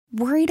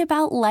Worried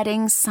about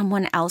letting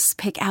someone else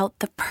pick out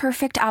the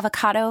perfect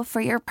avocado for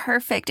your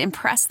perfect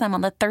impress them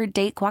on the third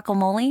date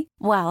guacamole?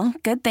 Well,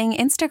 good thing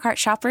Instacart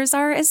shoppers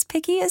are as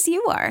picky as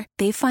you are.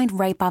 They find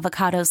ripe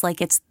avocados like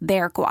it's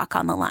their guac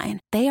on the line.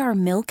 They are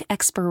milk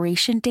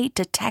expiration date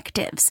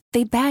detectives.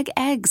 They bag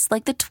eggs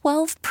like the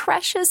 12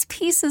 precious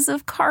pieces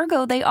of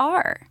cargo they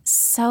are.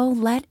 So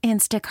let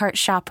Instacart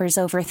shoppers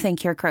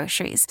overthink your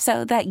groceries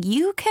so that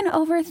you can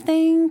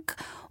overthink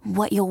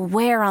what you'll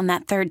wear on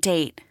that third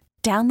date.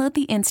 Download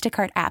the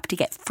Instacart app to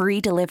get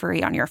free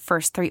delivery on your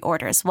first 3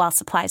 orders while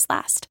supplies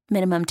last.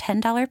 Minimum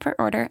 $10 per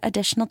order.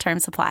 Additional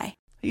terms apply.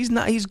 He's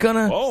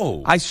gonna.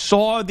 Oh. I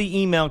saw the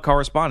email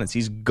correspondence.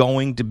 He's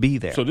going to be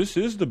there. So this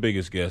is the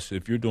biggest guess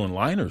if you're doing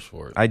liners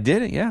for it. I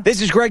did it, yeah.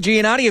 This is Greg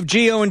Giannotti of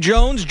Gio and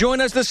Jones.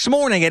 Join us this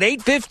morning at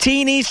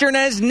 8:15 Eastern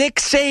as Nick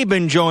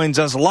Saban joins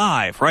us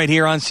live right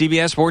here on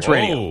CBS Sports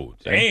Radio. Oh,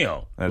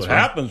 damn. That's what right.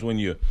 happens when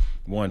you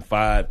won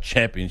 5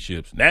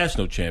 championships,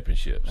 national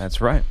championships. That's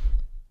right.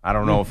 I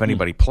don't know if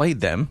anybody played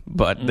them,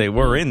 but they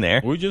were in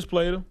there. We just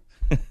played them.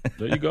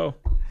 There you go.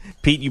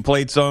 Pete, you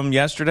played some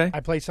yesterday?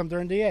 I played some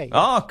during DA.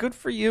 Oh, good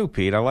for you,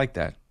 Pete. I like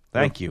that.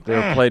 Thank you. They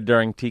were played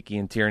during Tiki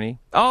and Tierney.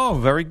 Oh,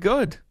 very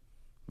good.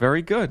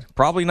 Very good.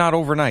 Probably not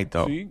overnight,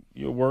 though. See,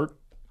 your work.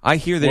 I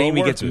hear that Well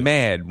Amy worth gets it.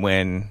 mad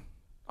when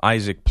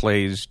Isaac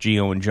plays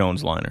Gio and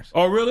Jones liners.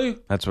 Oh, really?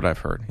 That's what I've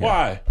heard.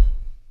 Yeah.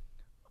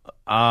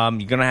 Why?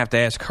 You're going to have to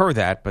ask her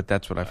that, but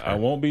that's what I've heard. I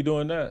won't be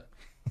doing that.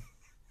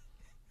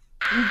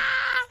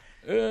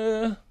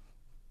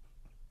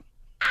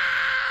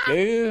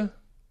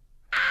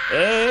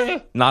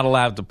 Not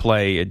allowed to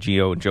play a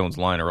Gio and Jones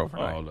liner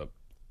overnight. Oh, look.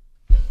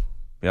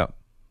 Yep.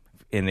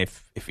 And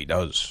if he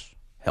does,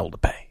 hell to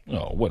pay.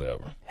 Oh,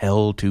 whatever.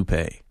 Hell to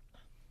pay.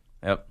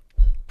 Yep.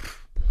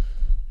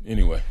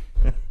 Anyway.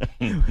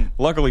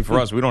 Luckily for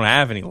us, we don't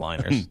have any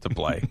liners to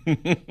play.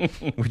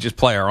 We just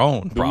play our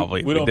own,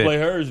 probably. We don't play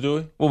hers, do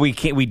we? Well, we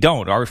can't. We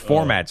don't. Our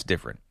format's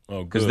different.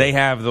 Oh, because good. they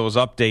have those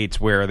updates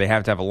where they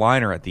have to have a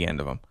liner at the end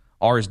of them.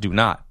 Ours do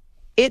not.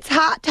 It's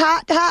hot,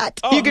 hot, hot.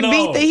 Oh, You can no.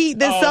 beat the heat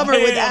this summer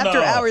with hell After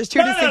no. Hours 2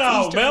 to 6 Turn it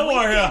off, Eastern. man. I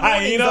wanna hear a Weekday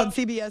mornings hyena. on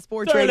CBS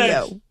Sports Turn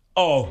Radio. that-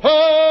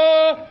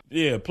 Oh.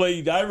 Yeah, play.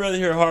 I'd rather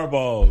hear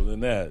Harbaugh than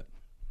that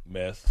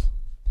mess.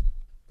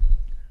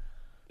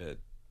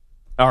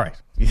 All right.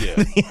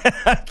 Yeah.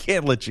 I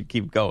can't let you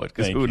keep going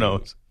because Thank who you.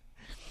 knows?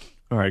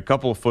 All right, a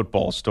couple of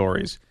football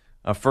stories.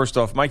 First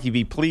off, Mikey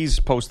V, please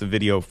post the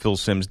video of Phil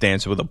Simms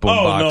dancing with a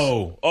boombox. Oh,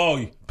 no.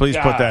 Oh, Please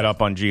God. put that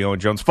up on Gio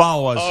and Jones.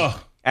 Follow us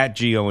Ugh. at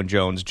Gio and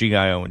Jones,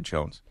 Gio and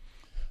Jones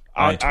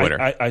on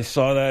Twitter. I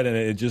saw that, and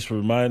it just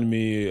reminded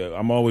me.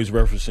 I'm always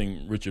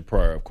referencing Richard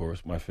Pryor, of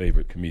course, my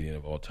favorite comedian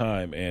of all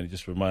time, and it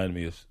just reminded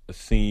me of a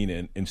scene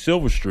in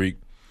Silver Streak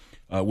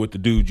with the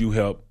dude you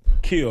helped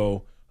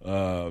kill,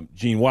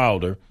 Gene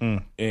Wilder,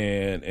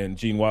 and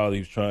Gene Wilder,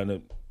 he was trying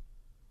to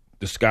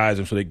disguise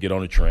him so they could get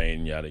on the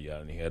train, yada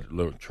yada. And he had a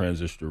little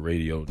transistor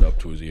radio up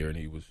to his ear, and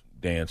he was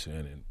dancing.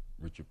 And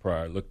Richard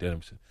Pryor looked at him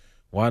and said,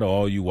 "Why do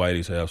all you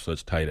whiteys have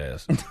such tight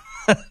asses?"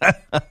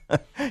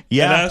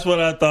 Yeah, And that's what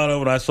I thought of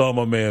when I saw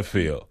my man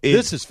Phil.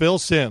 This is Phil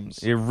Simms.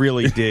 it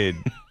really did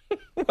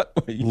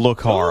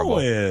look horrible.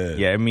 doing?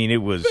 Yeah, I mean, it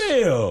was.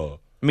 Phil.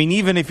 I mean,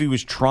 even if he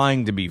was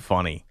trying to be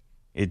funny,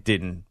 it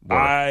didn't work.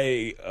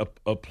 I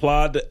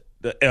applaud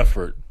the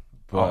effort,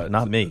 Oh, but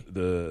not me.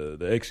 The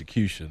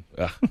execution.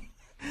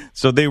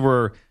 So they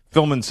were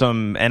filming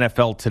some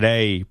NFL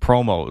Today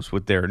promos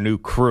with their new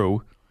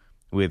crew,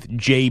 with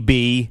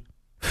JB,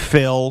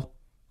 Phil,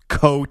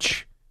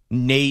 Coach,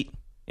 Nate,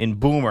 and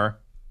Boomer,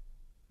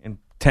 and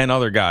 10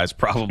 other guys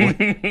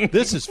probably.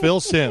 This is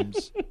Phil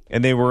Simms.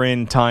 And they were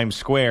in Times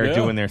Square Yeah.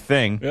 doing their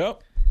thing.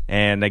 Yep.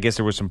 And I guess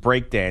there was some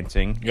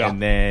breakdancing. Yeah.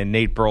 And then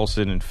Nate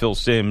Burleson and Phil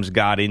Simms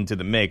got into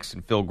the mix,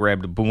 and Phil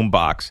grabbed a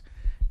boombox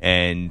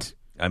and,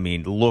 I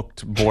mean,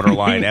 looked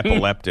borderline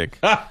epileptic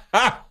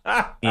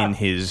in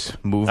his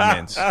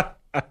movements. I'm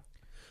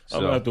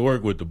going to have to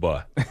work with the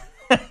boy.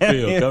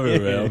 Phil, come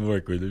here, man. I'm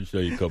working with him. Show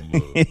you a couple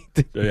moves.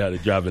 Show you how to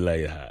drop it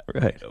like a hat.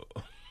 Right.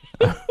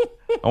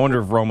 I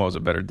wonder if Romo's a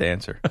better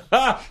dancer.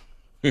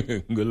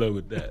 Good luck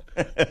with that.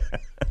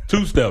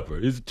 Two-stepper.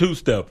 It's a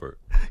two-stepper.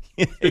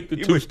 Stick the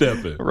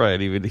two-stepper. Right.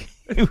 He would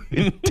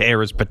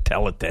tear his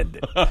patella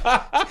tendon.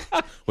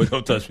 Wait,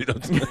 don't touch me.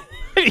 Don't touch me.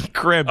 He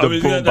grabbed the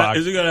Is boombox.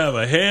 he going to have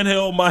a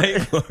handheld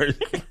mic? Or is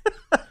he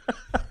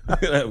going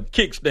to have a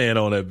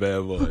kickstand on that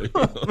bad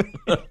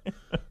boy?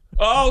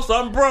 Oh,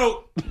 something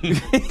broke.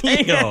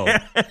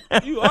 Damn.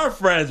 You are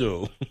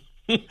fragile.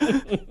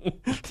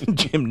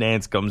 Jim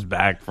Nance comes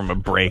back from a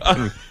break.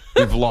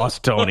 We've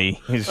lost Tony.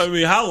 I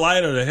mean, how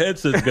light are the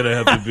headsets going to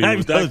have to be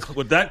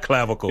with that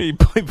clavicle? He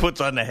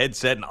puts on the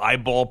headset and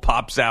eyeball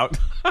pops out.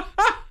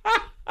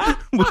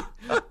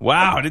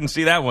 Wow, I didn't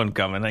see that one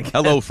coming.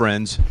 Hello,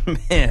 friends.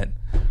 Man.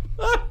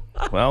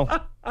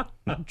 Well,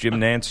 Jim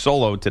Nance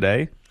solo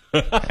today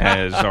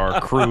as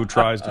our crew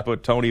tries to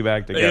put Tony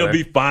back together. He'll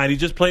be fine. He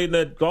just played in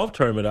that golf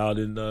tournament out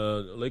in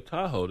Lake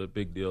Tahoe, that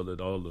big deal that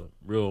all the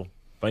real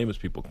famous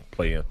people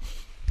play in.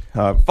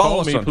 Follow Call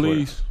us me, on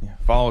please. Twitter.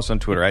 Yeah, follow us on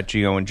Twitter at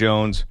Gio and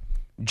Jones.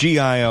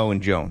 Gio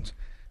and Jones.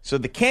 So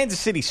the Kansas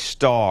City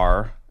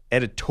Star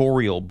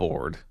editorial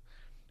board,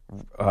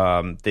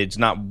 it's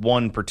not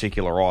one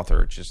particular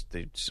author.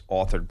 It's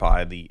authored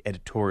by the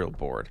editorial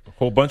board. A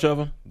whole bunch of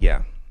them?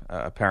 Yeah,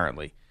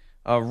 apparently.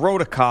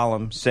 Wrote a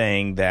column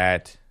saying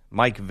that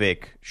Mike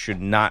Vick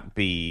should not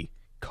be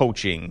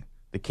coaching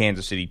the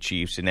Kansas City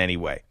Chiefs in any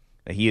way.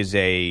 He is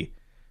a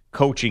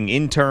coaching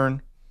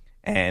intern,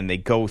 and they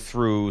go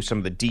through some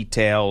of the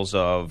details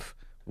of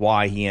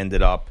why he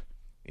ended up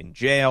in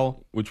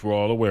jail. Which we're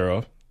all aware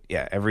of.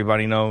 Yeah,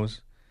 everybody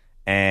knows.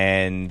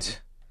 And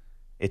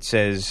it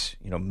says,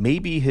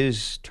 maybe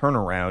his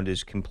turnaround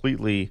is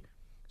completely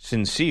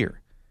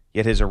sincere,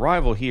 yet his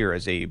arrival here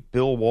as a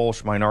Bill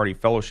Walsh Minority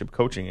Fellowship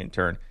coaching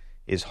intern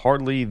is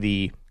hardly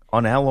the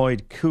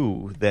unalloyed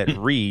coup that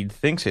Reed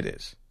thinks it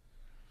is.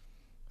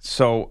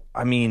 So,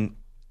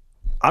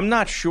 I'm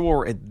not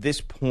sure at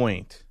this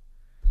point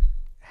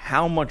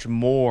how much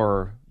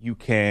more you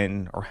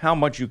can, or how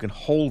much you can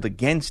hold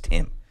against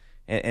him.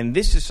 And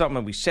this is something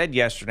that we said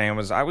yesterday.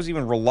 I was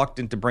even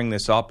reluctant to bring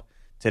this up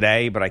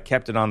today, but I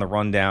kept it on the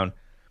rundown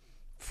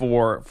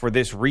for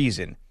this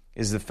reason,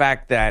 is the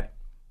fact that,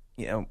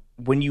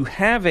 when you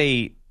have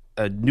a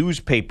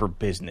newspaper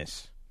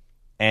business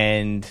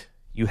and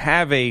you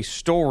have a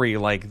story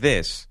like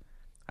this,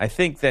 I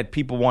think that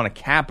people want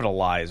to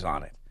capitalize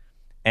on it.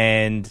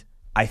 And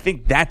I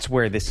think that's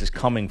where this is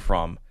coming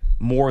from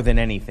more than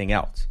anything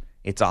else.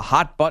 It's a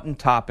hot button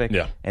topic,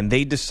 and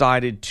they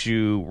decided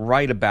to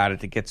write about it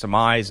to get some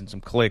eyes and some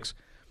clicks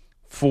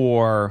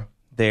for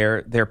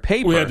their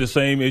paper. We had the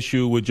same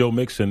issue with Joe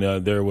Mixon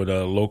there with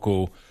a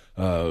local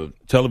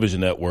television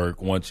network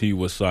once he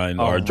was signed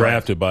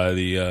drafted by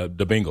the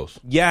Bengals.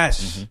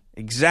 Yes,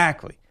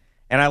 exactly.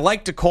 And I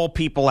like to call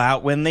people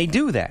out when they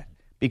do that,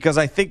 because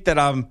I think that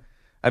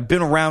I've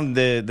been around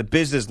the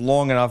business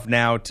long enough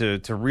now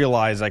to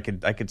realize I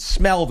could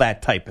smell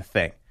that type of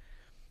thing.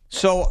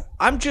 So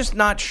I'm just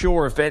not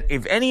sure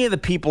if any of the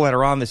people that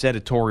are on this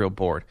editorial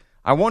board,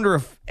 I wonder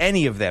if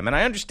any of them, and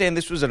I understand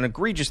this was an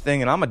egregious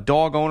thing, and I'm a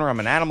dog owner, I'm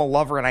an animal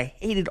lover, and I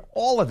hated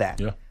all of that.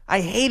 Yeah.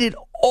 I hated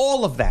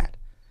all of that.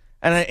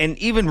 And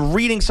even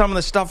reading some of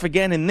the stuff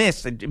again in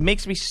this, it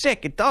makes me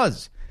sick. It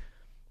does.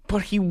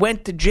 But he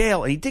went to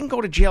jail, and he didn't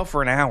go to jail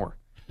for an hour.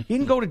 He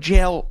didn't go to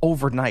jail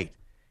overnight.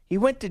 He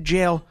went to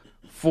jail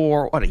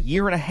for, a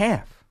year and a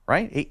half,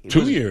 right?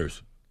 2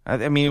 years.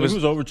 I mean, it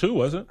was over 2,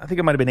 wasn't it? I think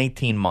it might have been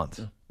 18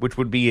 months, which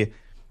would be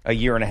a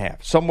year and a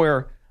half,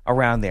 somewhere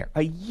around there.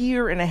 A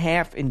year and a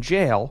half in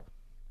jail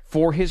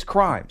for his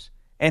crimes,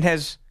 and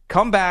has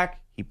come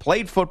back. He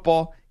played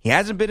football. He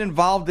hasn't been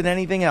involved in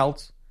anything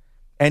else,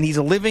 and he's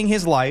living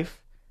his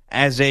life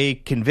as a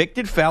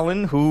convicted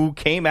felon who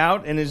came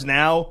out and is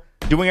now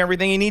doing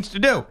everything he needs to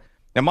do.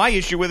 Now, my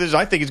issue with it is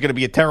I think he's going to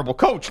be a terrible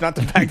coach, not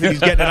the fact that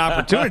he's getting an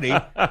opportunity,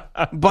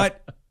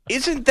 but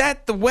isn't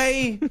that the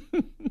way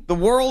the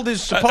world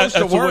is supposed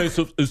to work? That's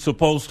the way it's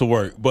supposed to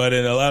work. But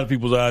in a lot of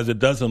people's eyes, it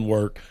doesn't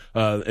work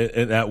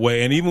in that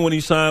way. And even when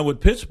he signed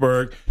with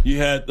Pittsburgh, you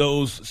had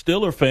those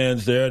Steeler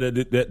fans there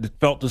that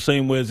felt the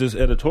same way as this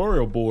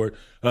editorial board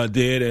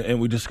did. And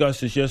we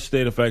discussed this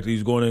yesterday, the fact that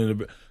he's going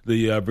into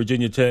the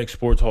Virginia Tech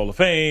Sports Hall of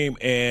Fame.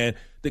 And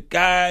the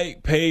guy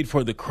paid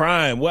for the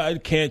crime. Why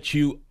can't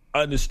you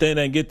understand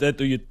that and get that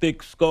through your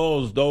thick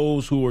skulls,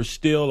 those who are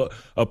still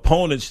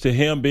opponents to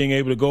him being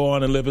able to go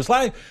on and live his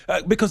life?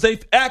 Because they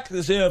act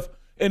as if,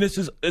 and this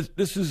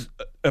is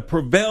a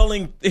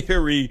prevailing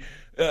theory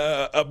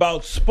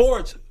about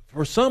sports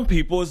for some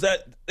people, is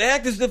that they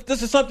act as if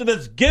this is something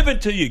that's given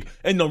to you.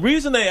 And the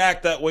reason they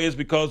act that way is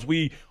because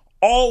we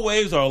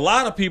always, or a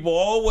lot of people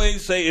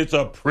always say it's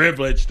a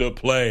privilege to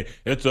play.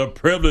 It's a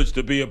privilege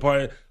to be a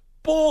part of it.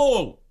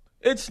 Bull.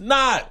 It's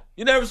not.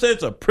 You never say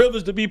it's a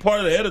privilege to be part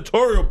of the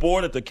editorial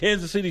board at the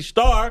Kansas City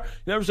Star.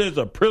 You never say it's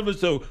a privilege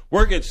to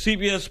work at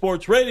CBS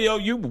Sports Radio.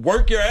 You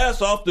work your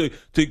ass off to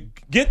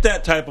get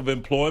that type of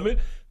employment.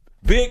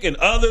 Vic and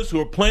others who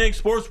are playing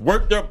sports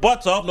work their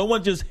butts off. No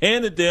one just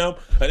handed them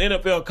an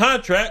NFL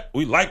contract.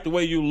 We like the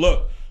way you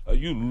look.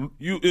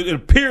 It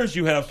appears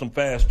you have some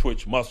fast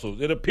twitch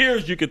muscles. It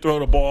appears you can throw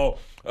the ball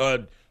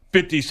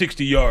 50,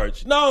 60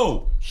 yards.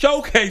 No,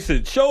 showcase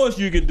it. Show us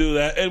you can do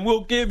that, and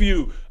we'll give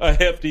you a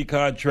hefty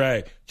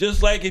contract.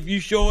 Just like if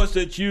you show us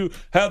that you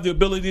have the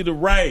ability to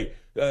write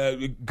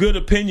good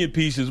opinion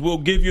pieces, we'll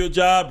give you a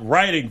job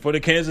writing for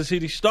the Kansas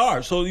City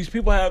Star. So these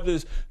people have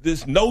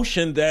this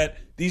notion that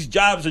these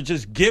jobs are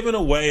just given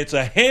away. It's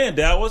a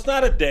handout. Well, it's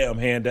not a damn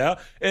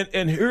handout.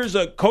 And here's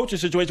a coaching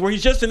situation where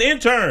he's just an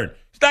intern.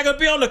 He's not going to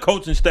be on the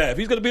coaching staff.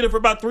 He's going to be there for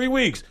about 3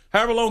 weeks,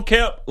 however long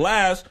camp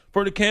lasts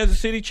for the Kansas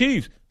City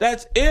Chiefs.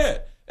 That's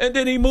it. And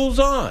then he moves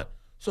on.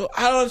 So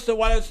I don't understand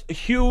why that's a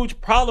huge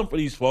problem for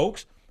these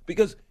folks,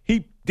 because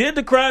he did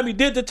the crime, he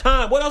did the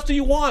time. What else do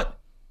you want?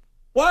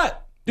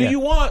 What do you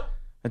want?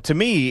 To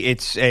me,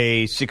 it's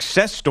a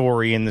success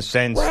story in the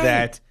sense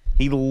that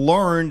he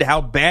learned how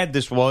bad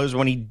this was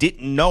when he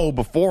didn't know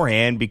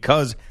beforehand,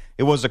 because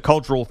it was a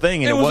cultural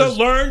thing. And it was a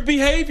learned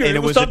behavior. And it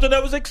was something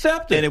that was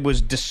accepted. And it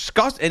was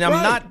discussed. And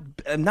I'm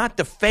not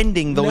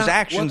defending those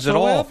actions at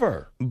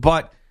all.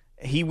 But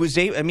he was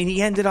able, I mean,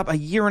 he ended up a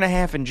year and a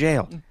half in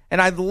jail.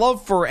 And I'd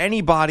love for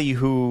anybody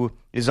who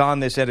is on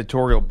this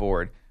editorial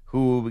board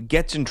who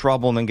gets in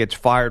trouble and then gets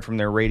fired from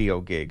their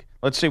radio gig,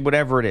 let's say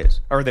whatever it is,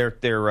 or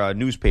their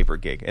newspaper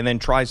gig, and then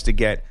tries to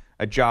get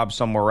a job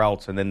somewhere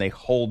else, and then they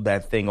hold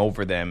that thing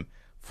over them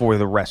for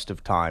the rest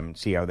of time and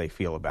see how they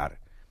feel about it.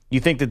 You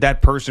think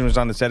that person who's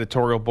on this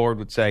editorial board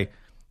would say,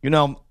 you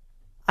know,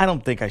 I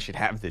don't think I should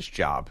have this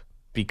job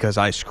because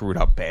I screwed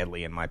up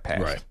badly in my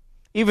past. Right.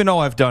 Even though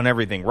I've done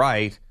everything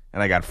right,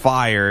 and I got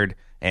fired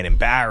and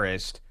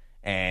embarrassed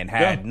and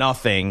had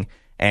nothing,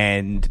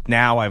 and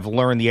now I've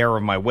learned the error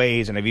of my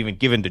ways, and I've even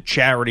given to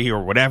charity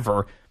or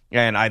whatever,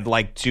 and I'd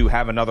like to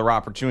have another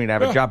opportunity to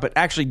have a job. But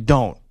actually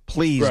don't.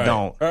 Please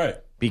don't. Right.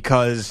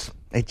 Because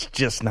it's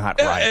just not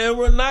right. And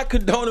we're not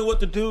condoning what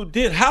the dude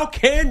did. How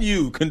can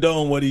you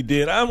condone what he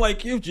did? I'm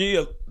like you, G,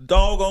 a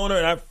dog owner,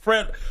 and I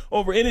fret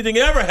over anything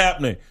ever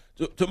happening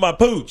to my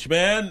pooch,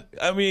 man.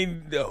 I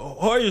mean,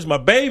 Hoyer's my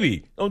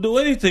baby. Don't do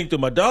anything to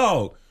my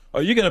dog,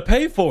 or you're going to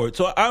pay for it.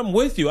 So I'm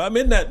with you. I'm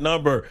in that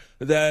number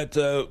that's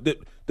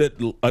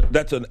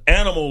an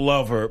animal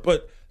lover.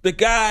 But the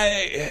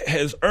guy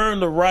has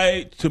earned the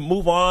right to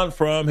move on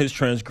from his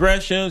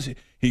transgressions.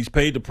 He's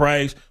paid the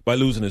price by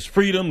losing his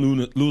freedom,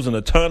 losing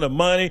a ton of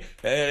money,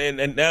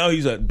 and now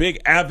he's a big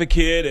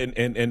advocate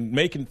and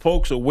making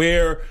folks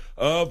aware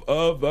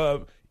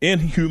of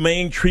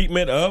inhumane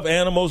treatment of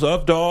animals,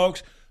 of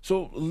dogs.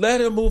 So let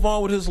him move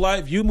on with his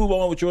life. You move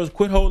on with yours.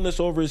 Quit holding this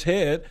over his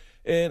head,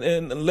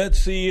 and let's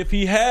see if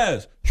he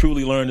has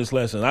truly learned his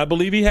lesson. I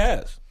believe he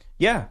has.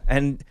 Yeah,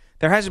 and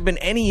there hasn't been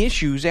any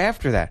issues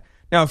after that.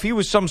 Now, if he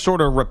was some sort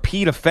of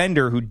repeat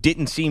offender who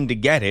didn't seem to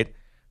get it,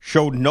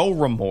 showed no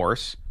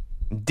remorse,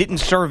 didn't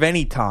serve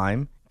any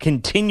time,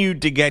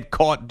 continued to get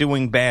caught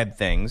doing bad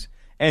things,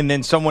 and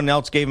then someone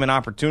else gave him an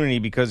opportunity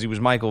because he was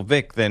Michael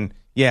Vick, then,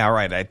 yeah, all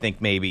right, I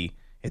think maybe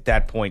at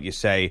that point you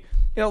say,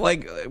 you know,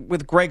 like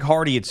with Greg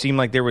Hardy, it seemed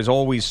like there was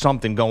always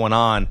something going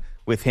on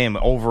with him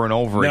over and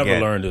over again.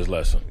 Never learned his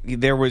lesson.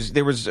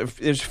 There's a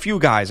few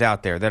guys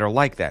out there that are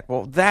like that.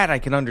 Well, that I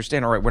can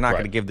understand. All right, we're not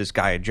going to give this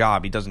guy a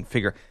job. He doesn't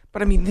figure.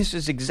 But, I mean, this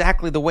is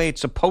exactly the way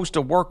it's supposed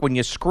to work when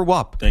you screw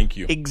up. Thank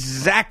you.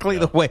 Exactly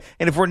the way.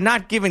 And if we're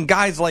not giving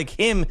guys like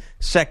him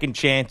second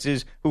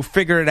chances who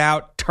figured it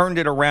out, turned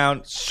it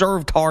around,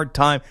 served hard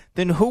time,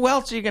 then who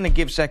else are you going to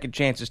give second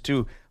chances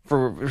to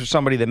for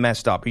somebody that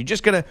messed up? Are you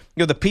just going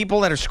to, the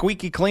people that are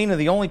squeaky clean are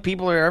the only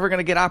people that are ever going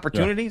to get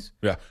opportunities?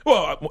 Yeah.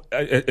 Well,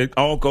 it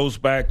all goes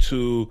back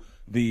to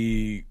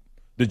the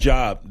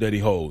job that he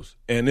holds.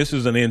 And this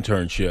is an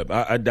internship.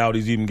 I doubt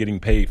he's even getting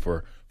paid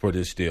for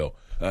this deal.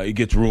 He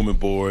gets room and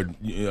board,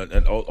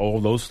 and all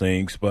those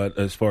things. But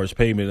as far as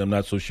payment, I'm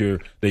not so sure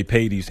they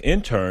pay these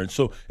interns.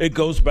 So it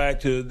goes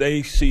back to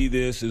they see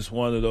this as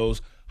one of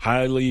those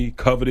highly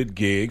coveted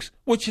gigs,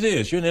 which it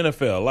is. You're in the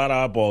NFL, a lot of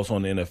eyeballs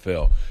on the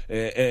NFL,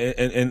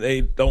 and they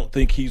don't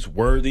think he's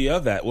worthy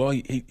of that. Well,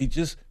 he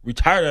just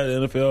retired out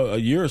of the NFL a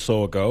year or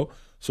so ago.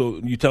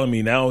 So you're telling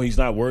me now he's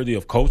not worthy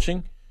of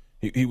coaching?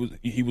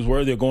 He was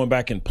worthy of going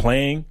back and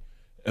playing,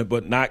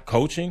 but not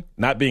coaching,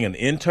 not being an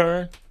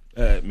intern.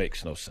 It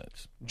makes no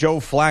sense. Joe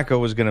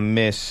Flacco is going to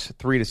miss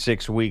 3 to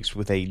 6 weeks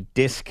with a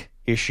disc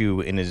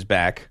issue in his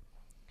back.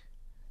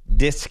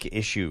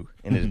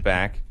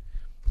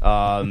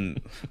 Out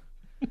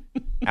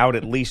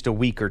at least a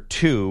week or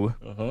two,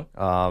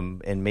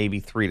 and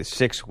maybe 3 to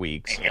 6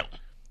 weeks. Damn.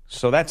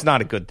 So that's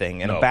not a good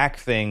thing. And a back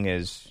thing,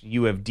 as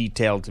you have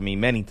detailed to me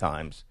many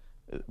times,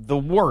 the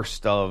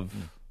worst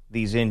of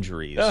these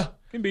injuries.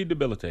 Can be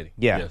debilitating.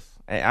 Yeah. Yes.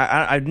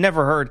 I've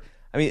never heard,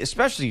 I mean,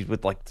 especially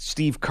with like the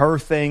Steve Kerr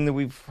thing that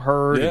we've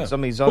heard and some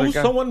of these other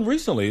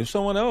guys.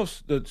 Someone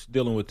else that's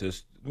dealing with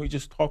this. We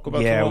just talked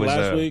about it someone was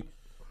last week.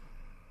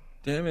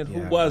 Damn it, who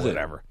was it?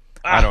 Whatever.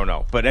 I don't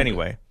know. But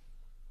anyway.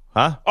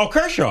 Huh? Oh,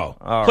 Kershaw.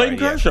 Clayton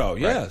Kershaw,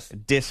 yes.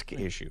 Right. Disc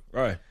issue.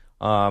 Right.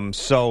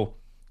 So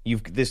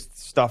this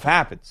stuff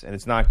happens, and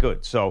it's not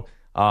good. So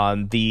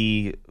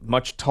the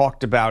much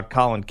talked about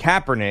Colin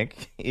Kaepernick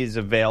is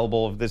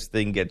available if this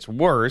thing gets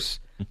worse.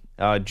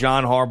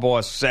 John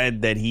Harbaugh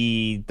said that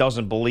he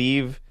doesn't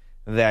believe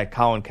that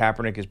Colin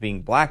Kaepernick is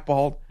being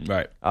blackballed.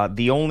 Right.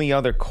 The only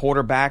other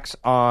quarterbacks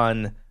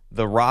on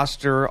the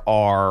roster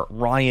are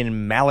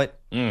Ryan Mallett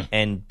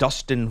and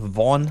Dustin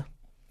Vaughn.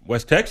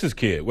 West Texas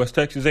kid. West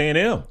Texas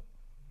A&M.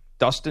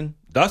 Dustin,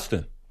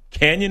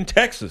 Canyon,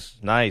 Texas.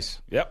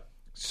 Nice. Yep.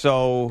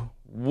 So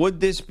would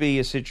this be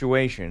a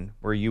situation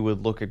where you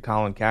would look at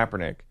Colin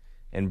Kaepernick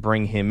and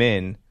bring him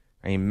in?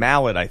 I mean,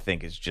 Mallett, I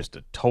think, is just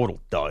a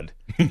total dud.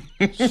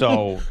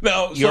 So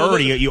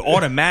you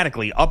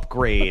automatically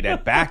upgrade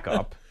at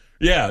backup.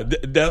 Yeah,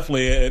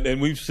 definitely.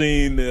 And we've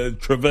seen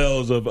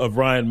travails of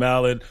Ryan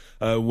Mallett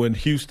when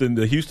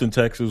the Houston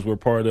Texans were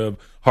part of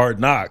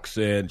Hard Knocks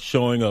and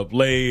showing up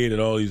late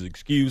and all these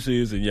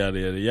excuses and yada,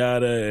 yada,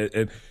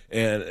 yada.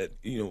 And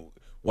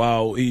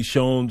while he's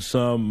shown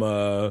some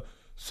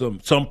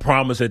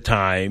promise at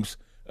times,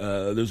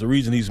 there's a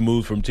reason he's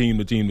moved from team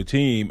to team to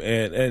team.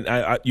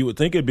 And you would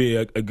think it'd be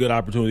a good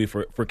opportunity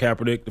for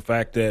Kaepernick, the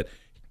fact that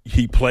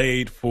he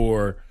played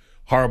for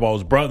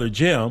Harbaugh's brother,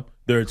 Jim,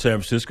 there at San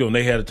Francisco, and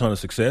they had a ton of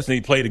success. And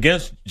he played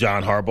against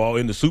John Harbaugh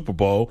in the Super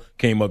Bowl,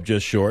 came up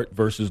just short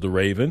versus the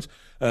Ravens.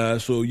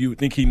 So you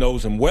think he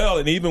knows him well.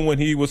 And even when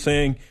he was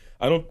saying,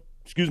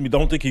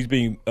 don't think he's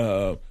being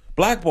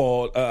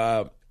blackballed,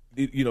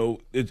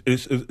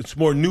 it's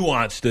more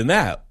nuanced than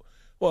that.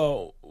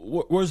 Well,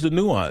 where's the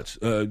nuance?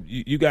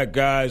 You got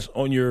guys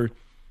on your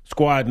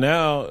squad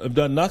now have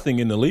done nothing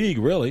in the league,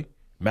 really.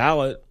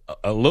 Mallett,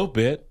 a little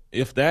bit,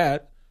 if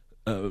that.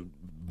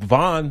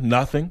 Vaughn,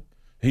 nothing.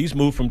 He's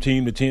moved from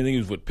team to team. He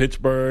was with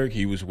Pittsburgh.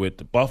 He was with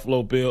the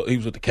Buffalo Bills. He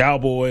was with the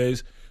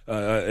Cowboys,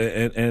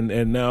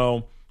 and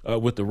now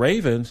with the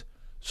Ravens.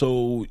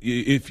 So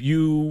if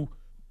you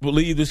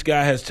believe this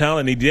guy has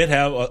talent, he did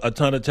have a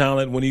ton of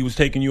talent when he was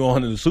taking you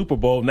on in the Super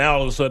Bowl. Now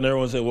all of a sudden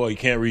everyone said, well, he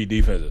can't read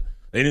defenses.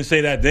 They didn't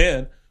say that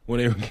then when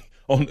they were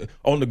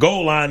on the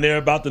goal line there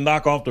about to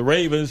knock off the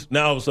Ravens.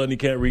 Now all of a sudden he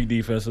can't read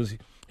defenses.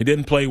 He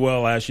didn't play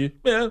well last year.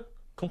 Yeah,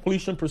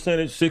 completion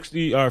percentage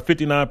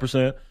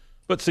 59%,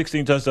 but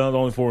 16 touchdowns,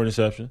 only 4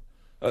 interceptions.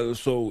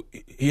 So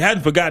he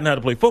hadn't forgotten how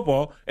to play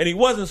football, and he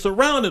wasn't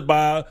surrounded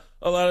by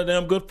a lot of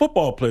damn good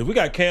football players. We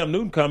got Cam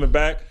Newton coming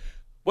back.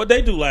 What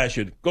they do last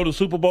year? Go to the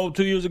Super Bowl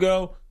 2 years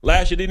ago?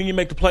 Last year they didn't even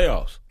make the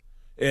playoffs.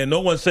 And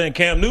no one's saying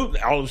Cam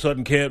Newton all of a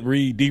sudden can't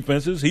read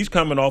defenses. He's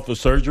coming off of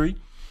surgery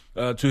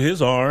to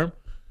his arm.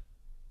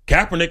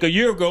 Kaepernick a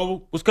year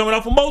ago was coming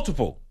off of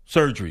multiple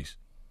surgeries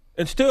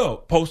and still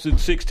posted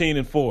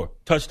 16-4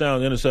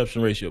 touchdown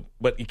interception ratio.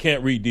 But he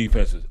can't read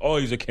defenses. Oh,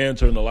 he's a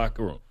cancer in the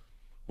locker room.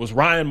 Was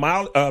Ryan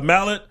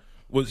Mallett,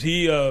 was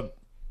he a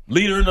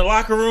leader in the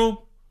locker room?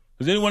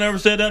 Has anyone ever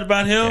said that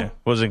about him? Yeah,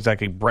 wasn't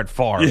exactly Brett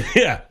Favre.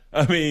 Yeah.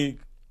 I mean,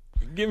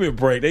 give me a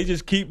break. They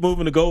just keep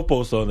moving the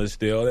goalposts on this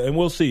still, and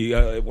we'll see.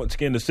 Once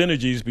again, the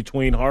synergies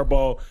between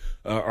Harbaugh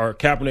or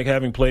Kaepernick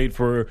having played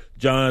for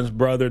John's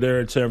brother there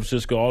in San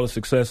Francisco, all the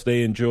success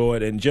they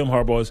enjoyed, and Jim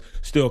Harbaugh has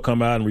still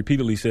come out and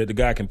repeatedly said the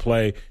guy can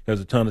play, has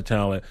a ton of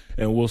talent,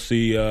 and we'll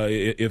see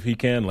if he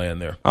can land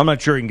there. I'm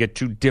not sure you can get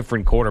two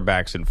different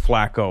quarterbacks in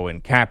Flacco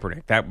and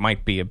Kaepernick. That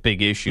might be a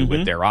big issue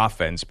with their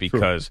offense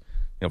because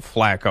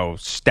Flacco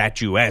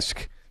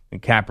statuesque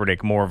and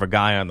Kaepernick more of a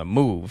guy on the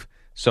move.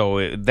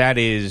 So that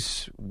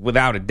is,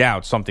 without a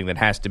doubt, something that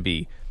has to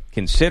be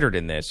considered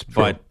in this.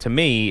 Sure. But to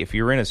me, if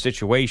you're in a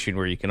situation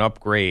where you can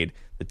upgrade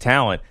the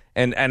talent,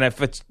 and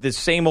if it's the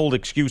same old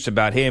excuse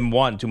about him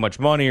wanting too much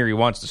money or he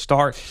wants to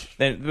start,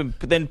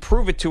 then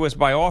prove it to us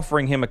by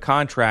offering him a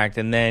contract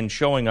and then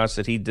showing us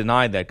that he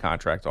denied that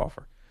contract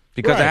offer.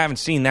 Because I haven't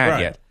seen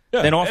that yet.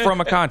 Yeah. Then offer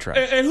him a contract.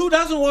 And who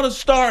doesn't want to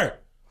start?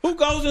 Who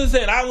goes and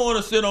said, I want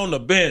to sit on the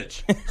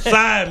bench?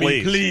 Sign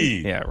me,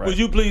 please. Yeah, right. Would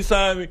you please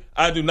sign me?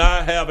 I do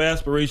not have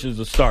aspirations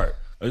to start.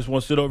 I just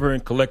want to sit over here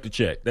and collect a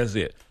check. That's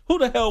it. Who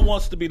the hell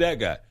wants to be that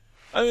guy?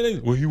 I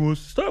mean, he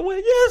wants to start. Well,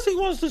 yes, he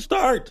wants to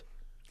start.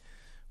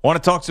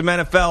 Want to talk some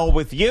NFL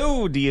with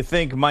you? Do you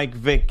think Mike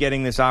Vick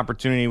getting this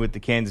opportunity with the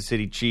Kansas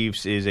City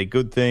Chiefs is a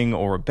good thing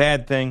or a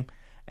bad thing?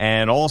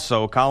 And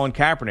also, Colin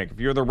Kaepernick, if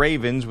you're the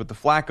Ravens with the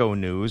Flacco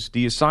news, do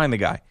you sign the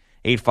guy?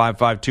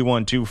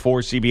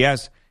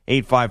 855-212-4CBS.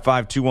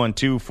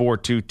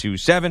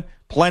 855-212-4227.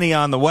 Plenty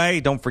on the way.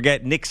 Don't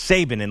forget Nick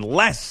Saban in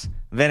less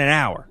than an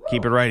hour.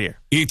 Keep it right here.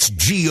 It's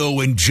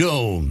Gio and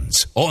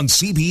Jones on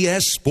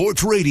CBS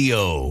Sports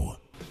Radio.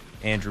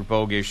 Andrew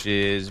Bogish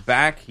is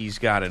back. He's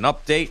got an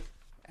update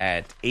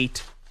at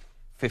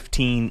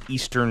 8:15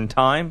 Eastern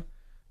Time.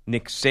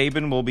 Nick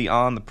Saban will be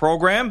on the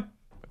program.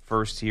 But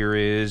first, here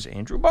is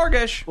Andrew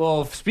Bogish.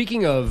 Well,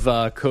 speaking of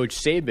Coach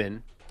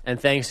Saban, and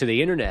thanks to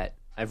the internet,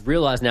 I've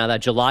realized now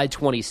that July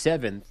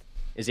 27th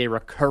is a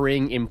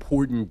recurring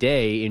important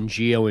day in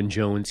Gio and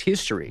Jones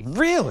history.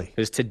 Really?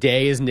 Because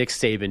today is Nick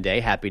Saban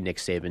Day. Happy Nick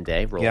Saban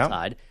Day. Roll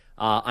Tide.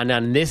 And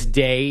on this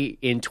day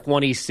in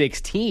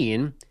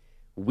 2016,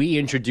 we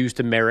introduced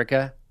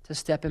America to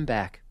stepping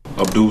back.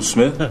 Abdul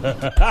Smith?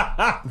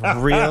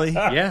 Really?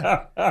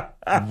 Yeah.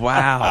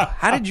 Wow.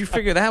 How did you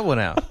figure that one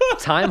out?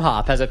 Time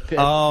Hop has a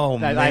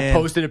man. I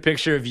posted a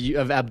picture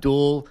of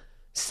Abdul,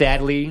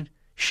 sadly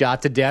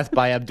shot to death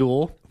by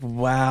Abdul.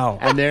 Wow.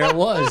 And there it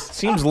was.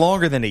 Seems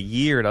longer than a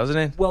year, doesn't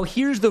it? Well,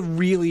 here's the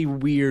really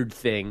weird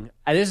thing.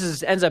 And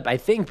this ends up, I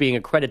think, being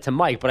a credit to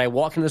Mike, but I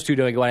walk in the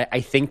studio and I go,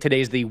 I think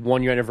today's the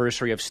 1 year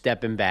anniversary of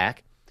stepping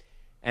back.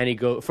 And he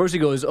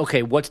goes,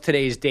 okay, what's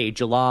today's date?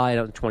 July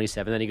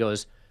 27th. Then he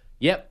goes,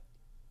 yep.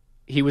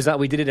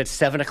 We did it at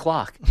 7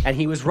 o'clock. And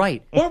he was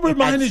right. What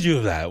reminded you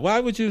of that? Why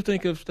would you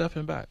think of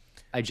stepping back?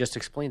 I just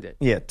explained it.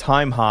 Yeah,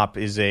 Time Hop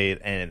is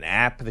an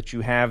app that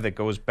you have that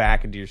goes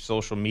back into your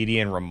social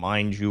media and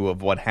reminds you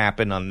of what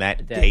happened on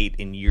that date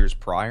in years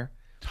prior.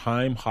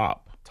 Time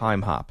Hop.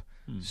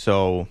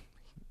 So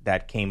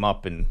that came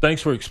up and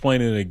thanks for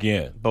explaining it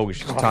again. Bogus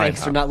Time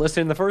Thanks Hop. for not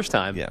listening the first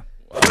time. Yeah.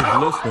 I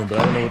was listening, but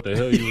I don't know what the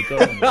hell you were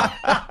talking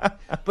about.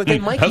 But they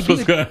might That's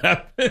what's going to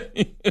happen.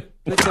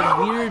 It's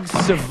a weird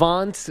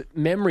savant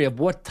memory of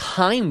what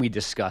time we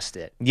discussed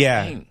it.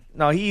 Yeah. Dang.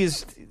 No,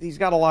 he's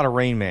got a lot of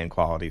Rain Man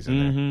qualities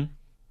in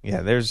there.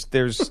 Yeah,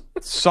 there's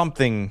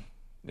something.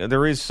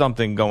 There is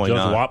something going Judge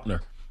on. Wapner.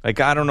 Like,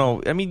 I don't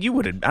know. I mean,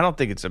 I don't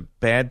think it's a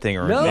bad thing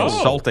or No.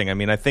 insulting. I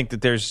mean, I think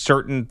that there's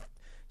certain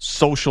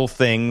social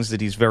things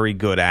that he's very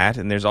good at,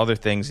 and there's other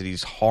things that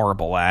he's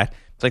horrible at.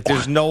 It's like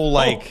there's no,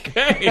 like...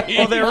 Okay.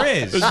 Well, there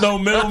is. There's no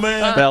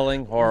middleman.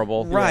 Spelling,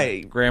 horrible.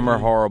 Right. Grammar,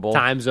 horrible.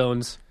 Time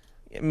zones.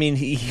 I mean,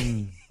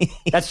 he...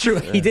 That's true.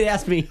 He did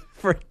ask me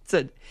for...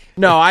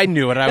 No, I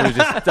knew it.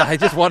 I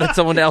just wanted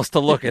someone else to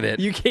look at it.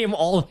 You came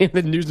all the way in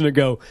the news and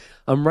go,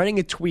 I'm writing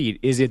a tweet.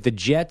 Is it the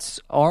Jets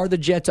a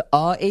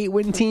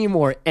 8-win team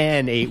or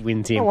an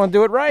 8-win team? I want to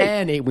do it right.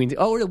 An 8-win team.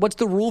 Oh, what's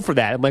the rule for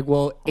that? I'm like,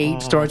 well,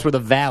 8 starts with a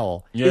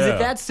vowel. Is Yeah. it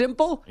that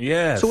simple?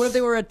 Yes. So what if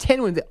they were a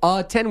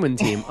 10-win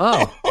team?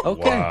 Oh,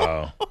 okay.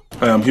 Wow.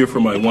 I'm here for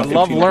my I 115.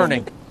 love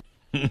learning.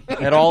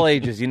 At all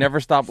ages. You never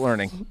stop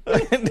learning.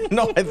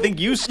 No, I think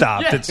you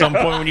stopped at some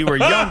point when you were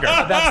younger.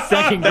 That's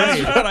second grade.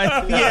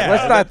 Yeah.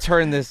 Let's not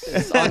turn this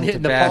on to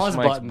hitting the bash pause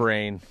Mike's button.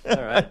 brain.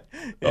 All right.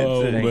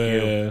 Oh, Thank you.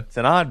 man. It's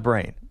an odd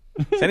brain.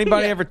 Has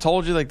anybody ever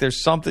told you, like,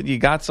 there's something, you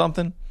got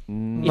something?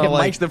 Yeah,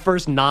 Mike's the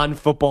first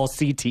non-football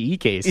CTE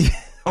case.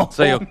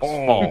 So you're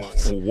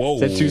false. Whoa.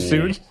 Is that too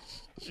soon?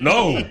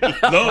 No.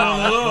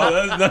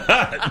 No, that's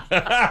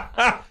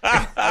not.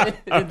 I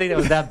didn't think that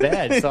was that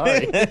bad.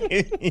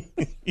 Sorry.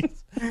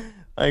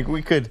 Like,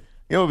 we could,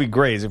 you know, what would be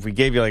great is if we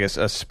gave you, like,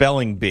 a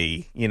spelling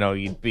bee, you know,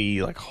 you'd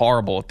be, like,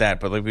 horrible at that.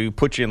 But, like, we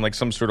put you in, like,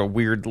 some sort of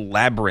weird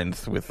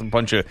labyrinth with a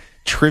bunch of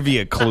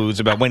trivia clues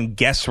about when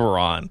guests were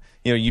on.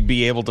 You know, you'd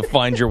be able to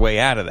find your way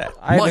out of that.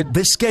 Mike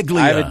Bisceglia.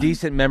 I have a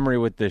decent memory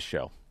with this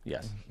show.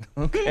 Yes.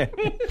 Okay.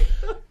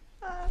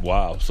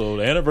 Wow. So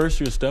the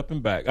anniversary of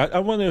Stepping Back. I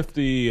wonder if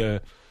the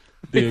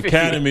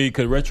Academy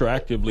could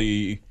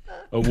retroactively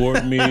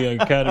award me an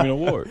Academy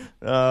Award.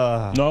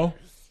 No?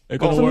 They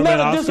could award me an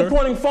Oscar?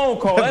 phone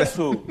call. That's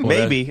who.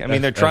 Maybe. I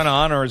mean, they're trying to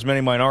honor as many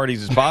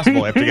minorities as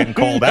possible after getting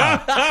called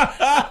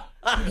out.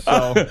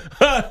 So,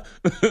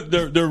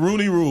 the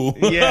Rooney Rule.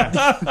 yeah.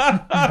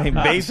 I mean,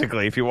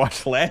 basically, if you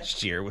watched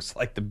last year, it was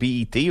like the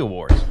BET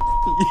Awards.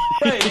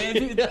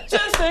 Hey,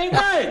 just ain't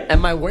right.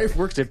 And my wife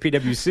works at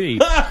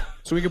PwC,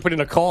 so we could put in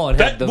a call and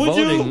have the Would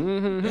voting. you?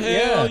 Mhm.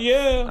 Hell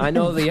yeah. I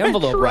know the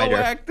envelope writer.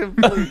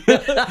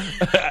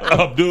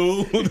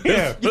 Abdul.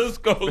 Yeah. This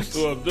goes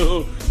to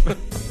Abdul.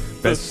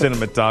 Best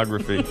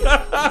cinematography.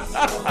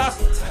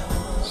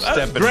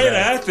 That's great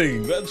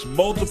acting. That's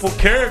multiple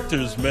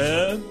characters,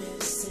 man.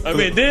 I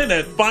mean, then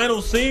that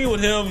final scene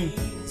with him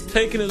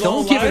taking his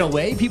own Don't give life. it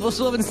away. People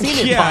still haven't seen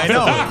it. Yeah, I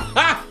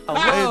Bob.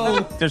 Hello.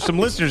 There's some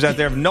listeners out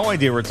there who have no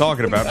idea what we're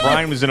talking about.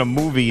 Brian was in a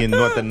movie in,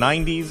 what, the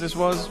 90s this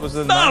was? Was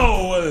it the 90s?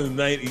 No, it wasn't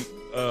 90.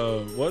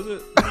 Was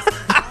it?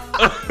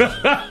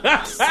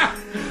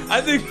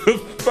 I think the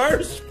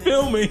first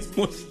filming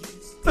was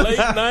late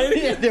 90s.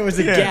 Yeah, there was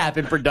a gap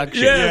in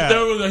production. Yes,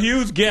 there was a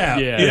huge gap.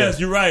 Yeah. Yes,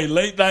 you're right.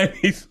 Late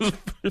 90s was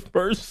the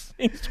first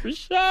scenes were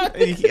shot.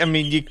 I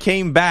mean, you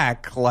came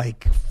back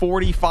like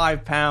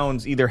 45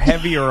 pounds, either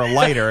heavier or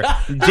lighter,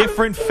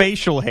 different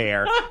facial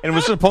hair, and it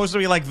was supposed to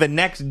be like the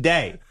next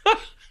day.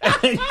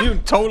 And you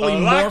totally A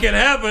lot morphed. can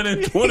happen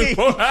in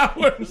 24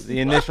 hours. The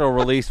initial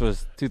release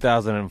was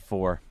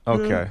 2004.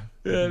 Okay.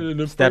 Yeah, and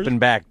the Stepping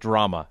Back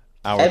drama.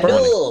 Hour 20.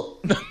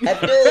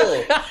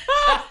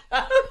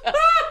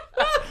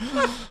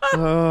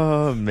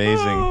 Oh,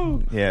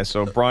 amazing. Yeah,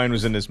 so Brian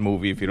was in this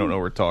movie. If you don't know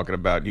what we're talking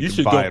about, you can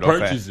should buy go it off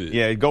purchase that. it.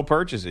 Yeah, go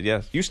purchase it,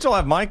 yes. You still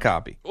have my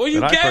copy. Well, you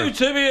that I gave it purchased.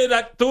 to me and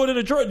I threw it in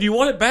the drawer. Do you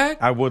want it back?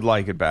 I would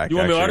like it back. You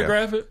want me to actually,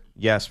 autograph it?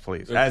 Yes,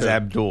 please. As Okay.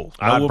 Abdul,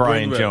 I not will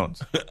Brian bring it back.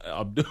 Jones.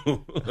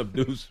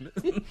 Abdul Smith.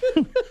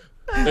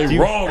 They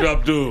wronged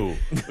Abdul.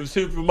 It's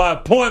here for my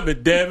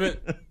appointment, damn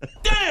it.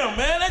 Damn,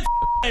 man, that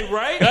ain't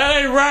right.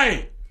 That ain't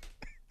right.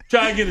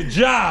 Try to get a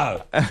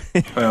job.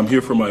 I'm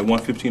here for my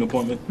 115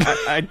 appointment.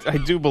 I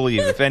do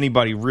believe if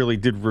anybody really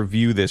did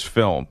review this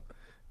film,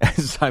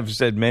 as I've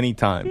said many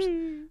times,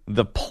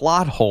 the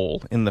plot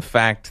hole in the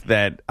fact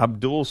that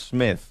Abdul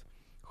Smith,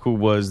 who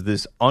was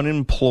this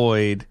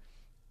unemployed,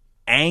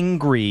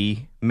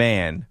 angry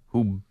man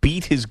who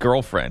beat his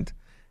girlfriend,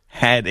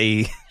 had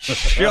a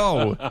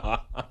show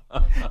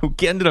who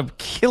ended up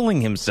killing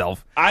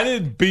himself. I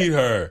didn't beat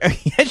her.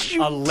 Yes,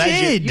 you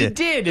Alleged. did. You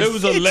did. It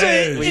was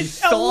alleged.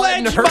 It's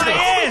alleged my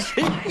ass.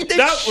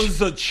 That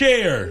was a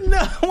chair.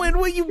 No, when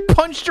you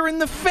punched her in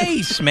the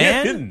face,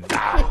 man.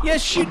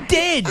 Yes, you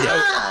did.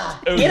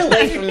 Get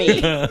away from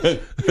me.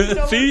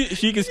 See,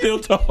 she can still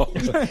talk.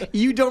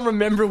 You don't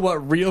remember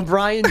what real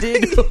Brian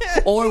did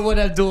or what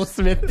Abdul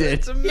Smith did.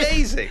 It's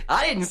amazing.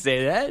 I didn't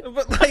say that.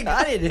 But like,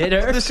 I didn't hit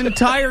her. This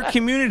entire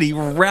community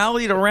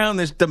rallied around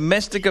this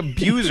domestic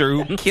abuser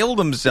who killed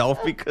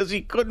himself because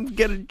he couldn't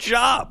get a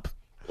job.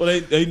 Well,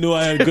 they knew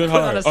I had a good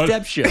Put heart. on a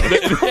step show.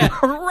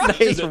 Right.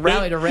 They just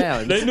rallied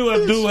around. They knew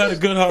Abdul had a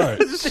good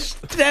heart.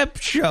 Step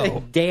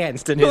show.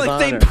 danced in his Like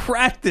honor. they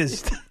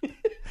practiced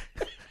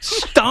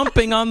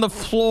stomping on the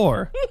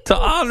floor to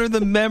honor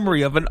the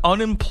memory of an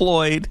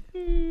unemployed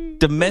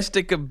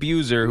domestic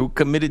abuser who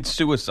committed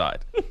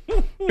suicide.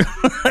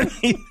 I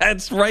mean,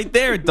 that's right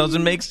there. It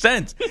doesn't make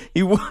sense.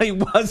 He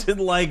wasn't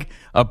like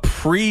a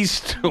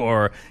priest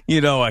or,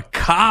 a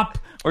cop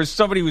or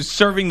somebody was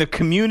serving the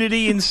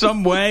community in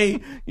some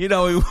way. You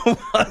know,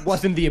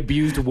 Wasn't the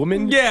abused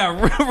woman?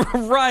 yeah,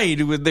 right.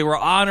 They were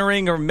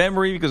honoring her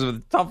memory because of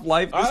the tough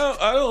life.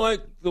 I don't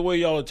like the way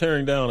y'all are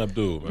tearing down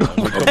Abdul. Man. I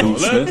mean, come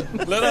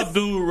on. Let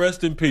Abdul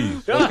rest in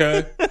peace,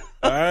 okay?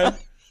 All right?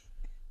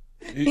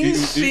 He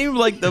seemed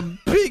like the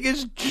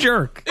biggest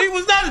jerk. He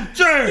was not a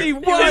jerk. He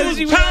was.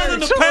 He was pounding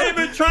the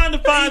pavement, trying to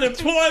find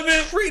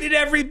employment. Treated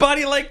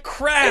everybody like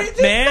crap,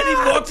 man. He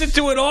walked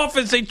into an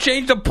office. They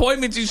changed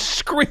appointments. He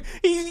screamed.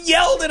 He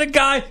yelled at a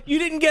guy. You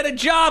didn't get a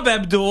job,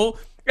 Abdul.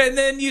 And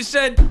then you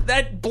said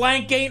that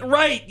blank ain't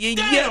right. Damn,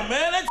 man,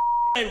 that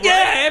ain't right.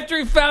 Yeah, after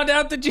he found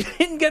out that you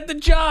didn't get the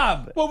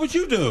job. What would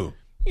you do?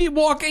 You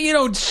walk. You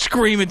don't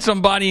scream at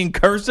somebody and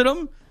curse at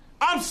them.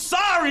 I'm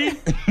sorry.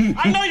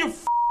 I know you're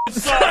I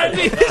sorry.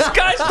 mean, this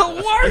guy's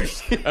the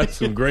worst. That's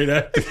some great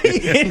acting.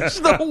 He's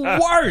the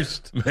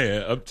worst.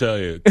 Man, I'm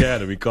telling you,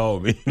 Academy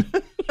called me.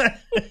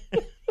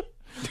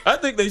 I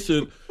think they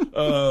should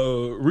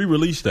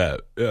re-release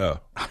that. Yeah,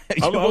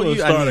 I'm going to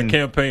start a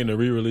campaign to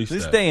re-release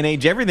this that. Day and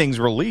age, everything's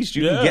released.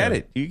 You can get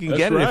it. You can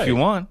get it if you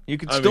want. You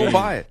can still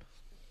buy it.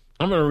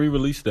 I'm going to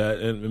re-release that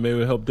and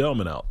maybe help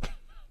Delman out.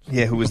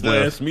 Yeah, who was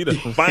asked me to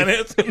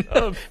finance it.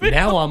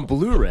 Now on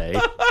Blu-ray.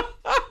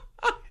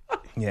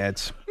 Yeah,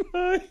 it's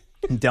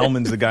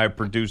Delman's the guy who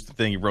produced the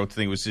thing. He wrote the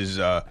thing. It was his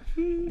what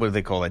do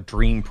they call that?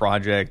 Dream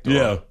project.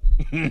 Yeah.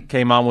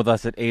 Came on with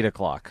us at 8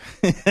 o'clock.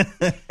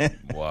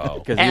 Wow.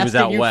 Because he was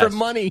out you west. for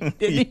money,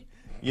 did he?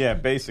 Yeah,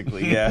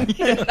 basically, yeah.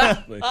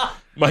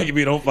 Mikey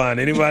B, don't find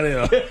anybody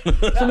else.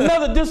 It's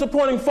another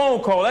disappointing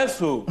phone call. That's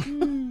who.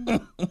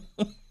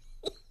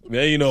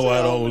 Yeah, you know why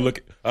I don't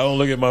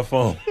look at my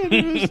phone.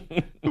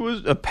 It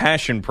was a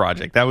passion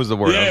project. That was the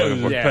word. Yeah, I was it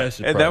was looking a for.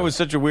 passion And that project. was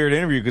such a weird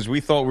interview because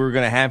we thought we were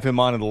going to have him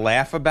on and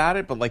laugh about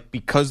it, but like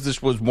because this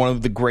was one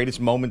of the greatest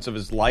moments of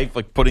his life,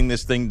 like putting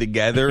this thing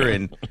together,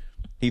 and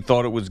he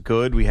thought it was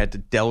good, we had to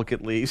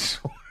delicately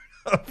sort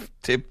of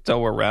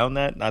tiptoe around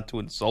that, not to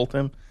insult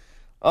him.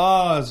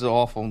 Oh, it's an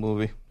awful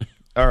movie.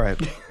 All right.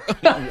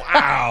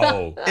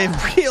 Wow.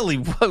 It really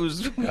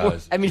was.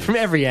 I mean, from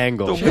every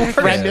angle. The The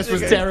premise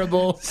was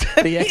terrible.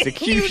 The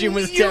execution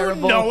was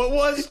terrible. No, it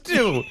was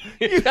too.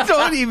 You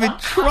don't even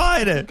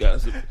try to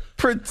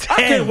pretend. I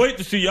can't wait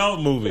to see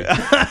y'all movie.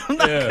 I'm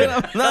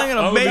not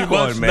gonna make be much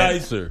one, man.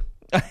 nicer.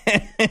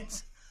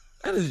 That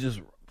is just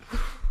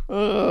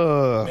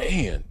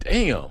man,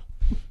 damn.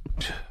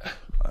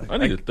 I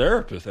need a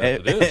therapist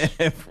after this.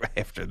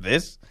 After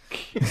this,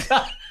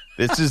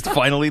 this is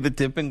finally the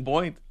tipping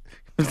point.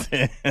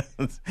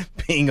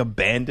 Being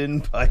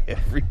abandoned by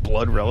every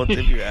blood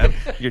relative you have,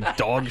 your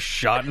dog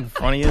shot in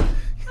front of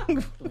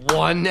you,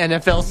 One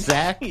NFL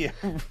sack. Yeah,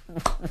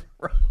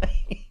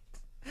 right.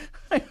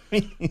 I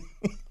mean,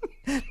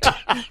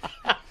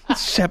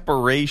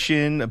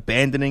 separation,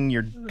 abandoning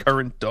your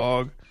current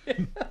dog,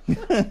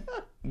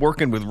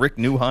 working with Rick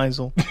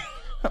Neuheisel,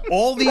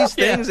 all these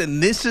things,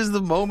 and this is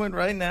the moment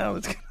right now.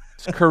 It's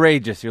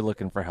courageous. You're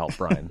looking for help,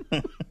 Brian.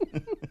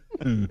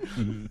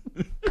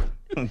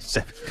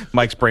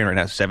 Mike's brain right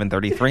now,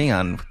 7:33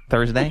 on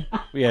Thursday.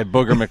 We had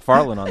Booger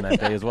McFarlane on that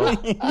day as well.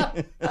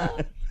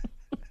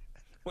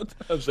 What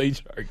time's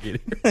HR get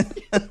here?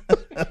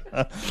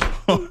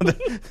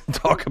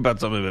 Talk about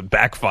something that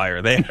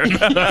backfire there.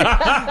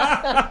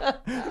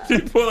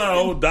 She pull out an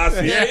old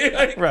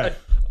dossier. Right.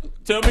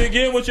 Tell me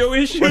again what your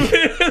issue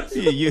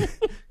is.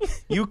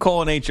 You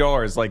calling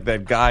HR is like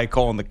that guy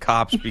calling the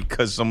cops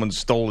because someone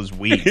stole his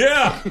weed.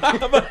 Yeah,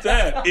 how about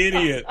that,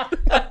 idiot?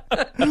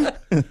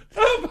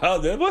 How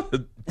about that? What a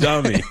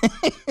dummy.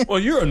 Well,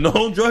 you're a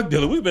known drug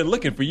dealer. We've been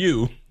looking for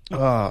you.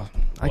 I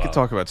could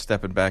talk about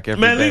stepping back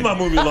every Man, day. leave my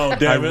movie alone,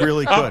 damn it. I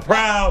really could. I'm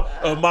proud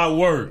of my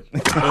work.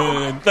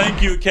 And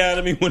thank you,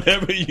 Academy,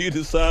 whenever you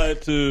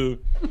decide to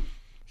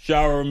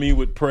shower me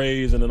with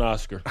praise and an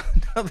Oscar.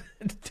 Another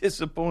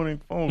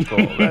disappointing phone call.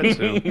 That's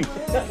it.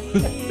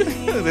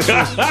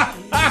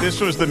 This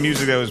was the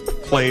music that was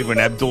played when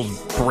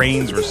Abdul's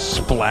brains were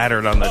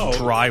splattered on the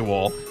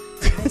drywall.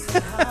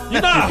 You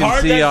know how You can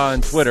hard see that,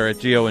 on Twitter at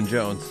Gio and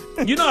Jones.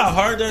 You know how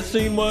hard that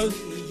scene was?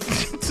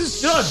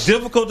 You know how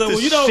difficult that to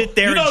was? You know, sit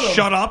there you know and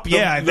shut up?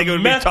 Yeah, I think it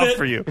would be tough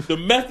for you. The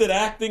method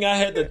acting I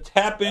had to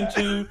tap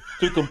into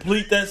to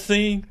complete that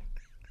scene,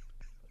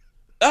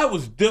 that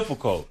was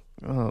difficult.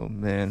 Oh,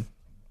 man.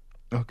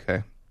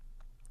 Okay.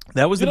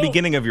 That was the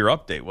beginning of your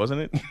update,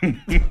 wasn't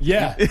it?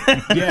 Yeah.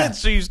 Yeah.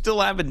 So you still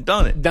haven't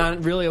done it.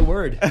 Not really a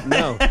word.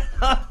 No.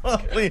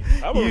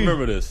 I will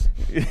remember this.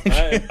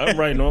 I'm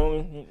writing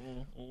on.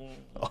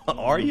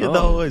 Are you,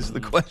 though, is the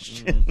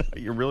question. Are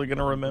you really going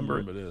to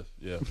remember this?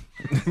 Yeah.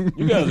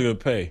 You guys are going to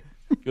pay.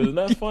 Because it's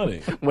not funny.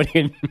 What are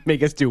you going to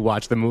make us do?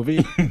 Watch the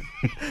movie?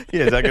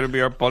 Yeah, is that going to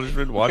be our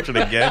punishment? Watch it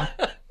again?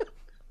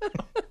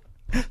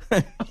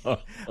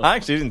 I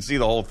actually didn't see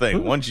the whole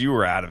thing. Once you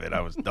were out of it,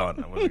 I was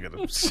done. I wasn't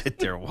going to sit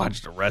there and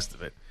watch the rest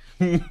of it.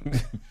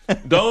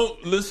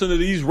 Don't listen to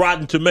these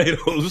Rotten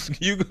Tomatoes.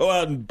 You go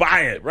out and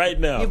buy it right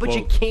now. Yeah, but folks.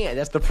 you can't.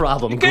 That's the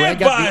problem. You Greg can't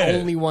got buy the it.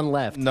 only one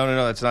left. No,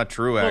 that's not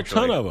true, Well,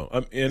 actually. a ton of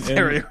them.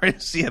 There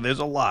is, yeah, there's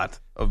a lot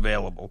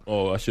available.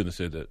 Oh, I shouldn't have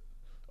said that.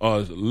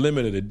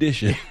 limited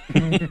edition.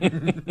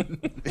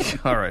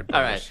 All right.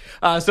 All right.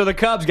 So the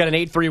Cubs got an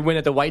 8-3 win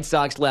at the White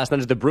Sox last night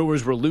as the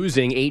Brewers were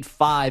losing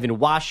 8-5 in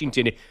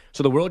Washington.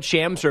 So the world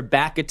champs are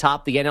back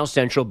atop the NL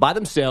Central by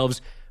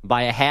themselves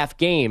by a half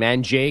game.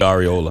 And Jake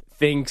Ariola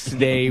thinks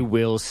they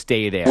will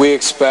stay there. We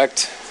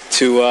expect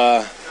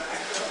to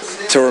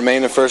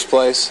remain in first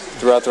place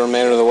throughout the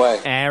remainder of the way.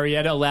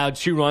 Arrieta allowed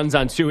 2 runs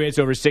on 2 hits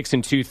over 6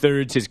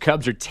 2/3. His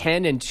Cubs are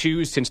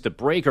 10-2 since the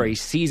break, are a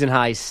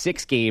season-high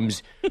 6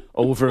 games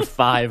over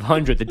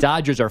 500. The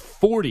Dodgers are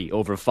 40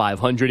 over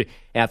 500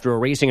 after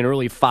erasing an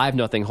early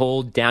 5-0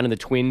 hold down in the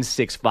Twins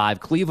 6-5.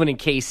 Cleveland and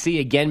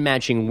KC again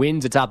matching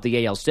wins atop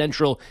the AL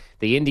Central.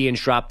 The Indians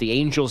dropped the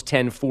Angels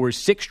 10-4,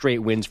 6 straight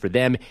wins for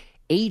them.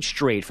 8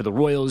 straight for the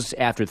Royals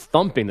after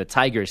thumping the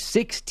Tigers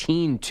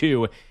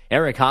 16-2.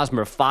 Eric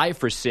Hosmer 5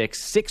 for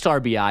 6, 6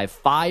 RBI,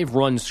 5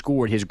 runs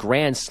scored. His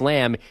grand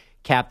slam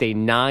capped a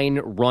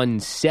 9-run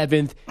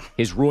 7th.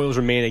 His Royals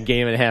remain a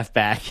game and a half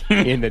back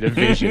in the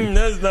division.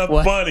 That's not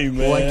funny,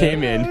 man. What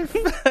came in?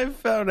 I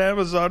found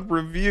Amazon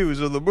reviews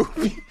of the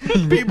movie.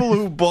 People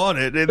who bought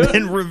it and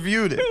then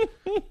reviewed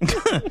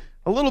it.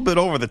 A little bit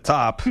over the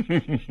top.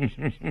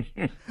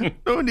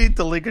 No need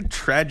to link a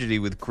tragedy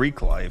with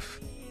Greek life.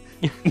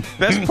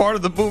 Best part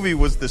of the movie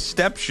was the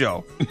step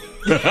show.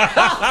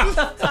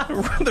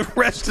 The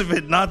rest of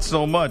it, not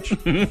so much.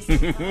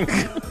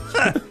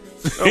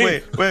 Oh,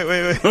 wait.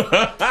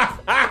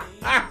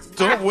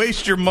 Don't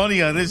waste your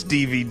money on this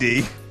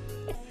DVD.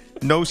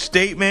 No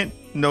statement,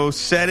 no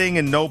setting,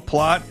 and no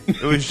plot.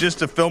 It was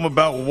just a film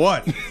about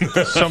what?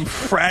 Some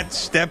frat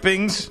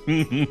steppings?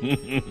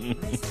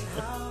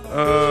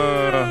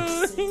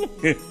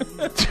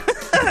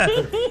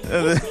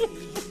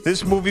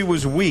 This movie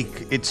was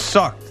weak. It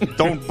sucked.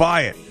 Don't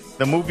buy it.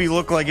 The movie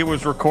looked like it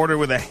was recorded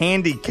with a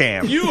handy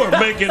cam. You are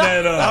making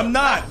that up. I'm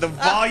not. The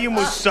volume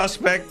was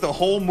suspect. The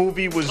whole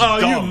movie was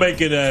dumb. You're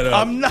making that up.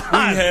 I'm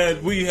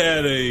not. We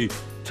had a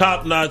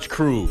top-notch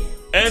crew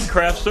and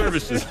craft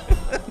services.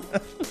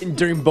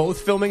 During both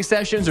filming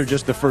sessions or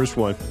just the first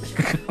one?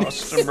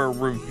 Customer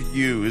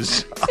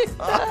reviews.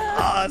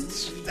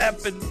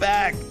 Stepping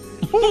back.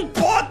 Who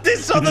bought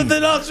this other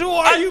than us? Who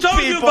are you people? I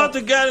told you about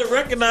the guy that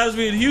recognized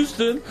me in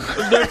Houston. It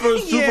was their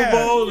first Super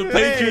Bowl, the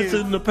Patriots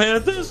and the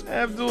Panthers.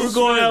 We're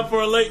going out for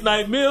a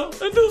late-night meal.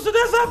 And dude said,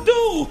 that's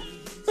Abdul.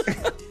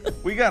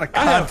 We got to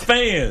I have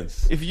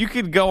fans. If you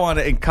could go on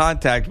and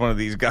contact one of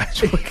these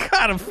guys, we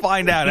got to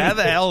find out how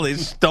the hell they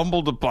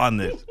stumbled upon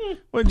this.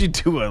 What did you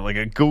do, like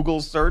a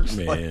Google search?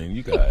 Man,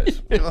 you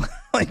guys.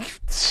 Like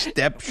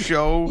step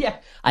show Yeah.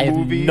 I have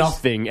movies?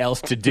 nothing else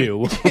to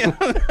do.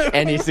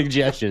 Any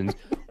suggestions?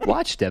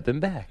 Watch Stepping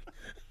Back.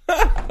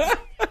 How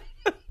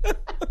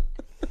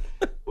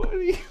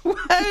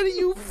do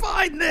you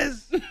find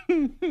this?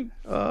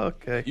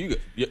 Okay.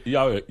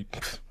 Y'all.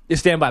 You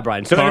stand by,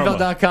 Brian. So Karma.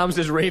 NFL.com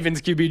says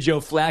Ravens QB Joe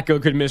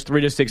Flacco could miss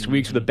 3 to 6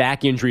 weeks with a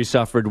back injury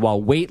suffered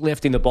while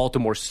weightlifting. The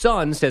Baltimore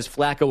Sun says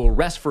Flacco will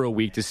rest for a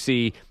week to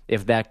see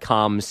if that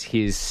calms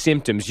his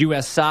symptoms.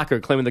 U.S. Soccer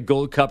claiming the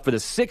Gold Cup for the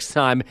 6th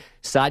time,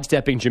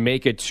 sidestepping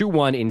Jamaica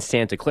 2-1 in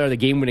Santa Clara. The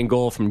game-winning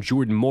goal from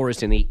Jordan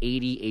Morris in the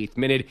 88th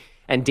minute.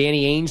 And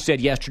Danny Ainge said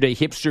yesterday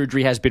hip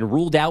surgery has been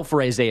ruled out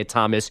for Isaiah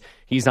Thomas.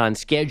 He's on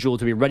schedule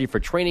to be ready for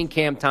training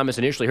camp. Thomas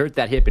initially hurt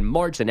that hip in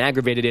March and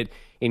aggravated it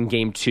in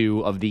Game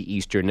 2 of the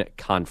Eastern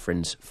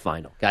Conference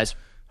Final. Guys?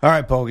 All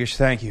right, Bogish,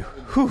 thank you.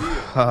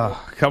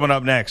 Coming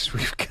up next,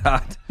 we've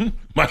got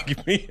Mikey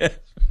P.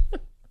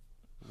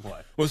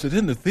 What? Was it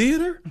in the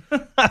theater?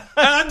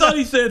 I thought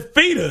he said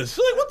fetus.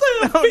 Like, what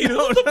the hell fetus?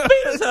 What the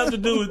fetus have to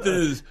do with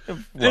this?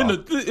 In the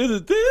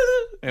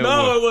theater?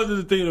 No, it wasn't in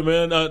the theater,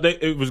 man.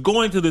 It was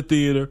going to the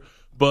theater,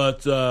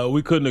 but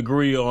we couldn't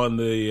agree on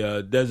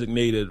the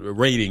designated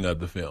rating of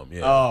the film.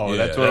 Yeah. Oh,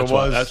 that's what it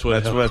was?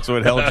 That's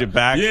what held you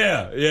back?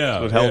 Yeah.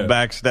 That's what held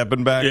back,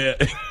 stepping back? Yeah.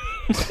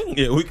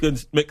 Yeah, we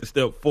couldn't make a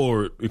step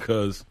forward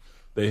because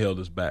they held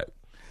us back.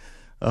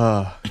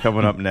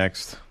 Coming up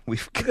next,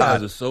 we've got... You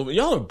guys are so...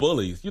 Y'all are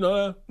bullies, you know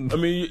that? I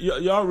mean,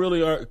 y'all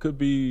really could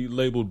be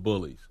labeled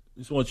bullies.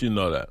 Just want you to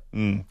know that.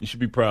 You should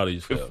be proud of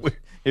yourself.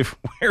 If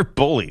we're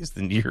bullies,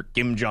 then you're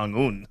Kim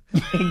Jong-un.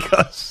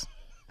 Because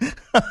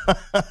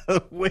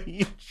the way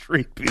you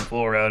treat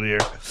people around here.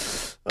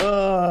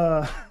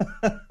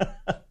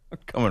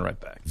 Coming right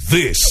back.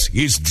 This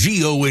is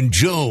Gio and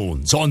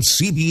Jones on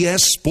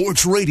CBS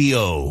Sports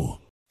Radio.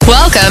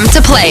 Welcome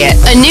to Play It,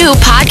 a new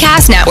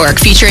podcast network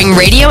featuring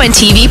radio and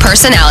TV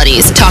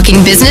personalities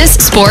talking business,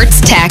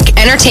 sports, tech,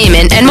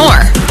 entertainment, and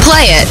more.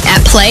 Play it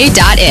at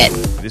play.it.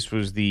 This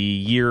was the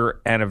year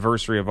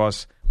anniversary of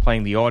us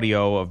playing the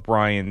audio of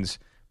Brian's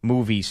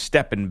movie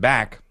Steppin'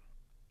 Back,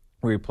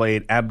 where he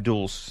played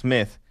Abdul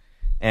Smith.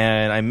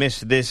 And I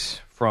missed this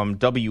from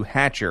W.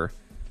 Hatcher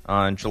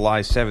on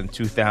July 7th,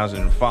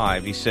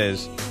 2005. He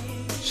says,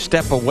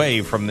 step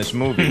away from this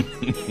movie.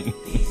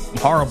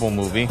 Horrible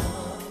movie.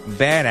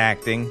 Bad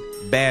acting,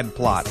 bad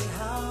plot.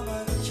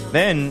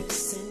 Then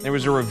there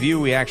was a review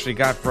we actually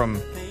got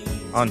from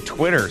on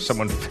Twitter.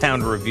 Someone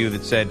found a review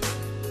that said,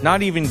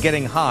 not even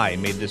getting high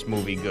made this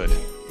movie good.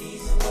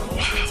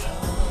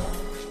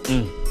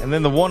 And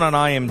then the one on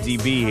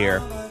IMDb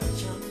here.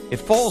 It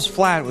falls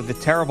flat with the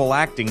terrible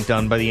acting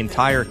done by the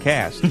entire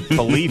cast.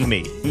 Believe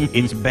me,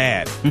 it's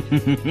bad.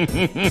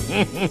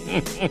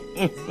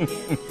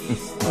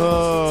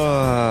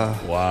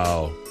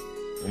 Wow.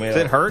 Does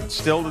it hurt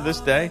still to this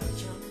day?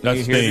 That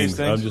You hear these stings.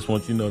 I things? just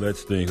want you to know that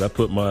stings. I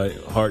put my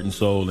heart and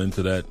soul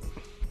into that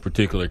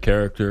particular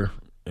character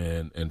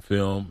and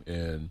film,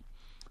 and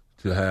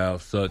to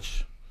have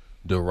such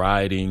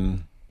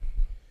deriding,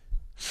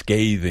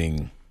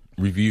 scathing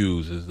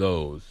reviews as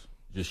those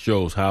just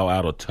shows how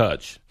out of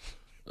touch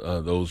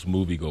those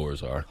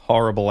moviegoers are.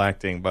 Horrible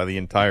acting by the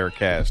entire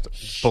cast.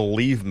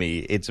 Believe me,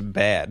 it's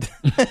bad.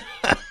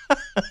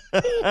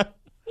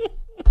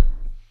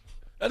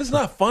 That is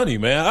not funny,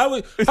 man. How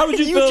would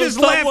you You feel just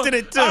if someone- laughed at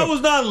it, too. I was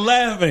not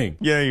laughing.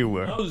 Yeah, you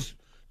were. I was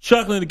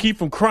chuckling to keep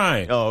from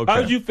crying. Oh, okay. How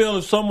would you feel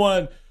if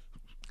someone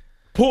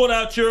pulled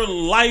out your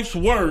life's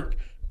work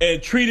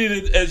and treated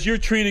it as you're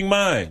treating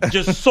mine?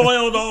 Just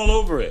soiled all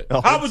over it. Oh,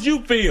 How would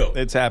you feel?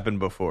 It's happened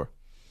before.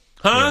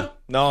 Huh? Yeah.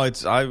 No,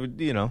 I would,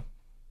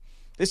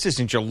 this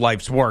isn't your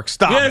life's work.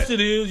 Stop Yes,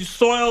 it. it is. You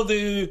soiled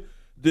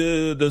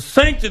the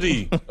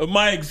sanctity of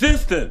my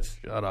existence.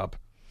 Shut up.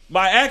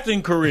 My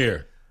acting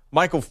career.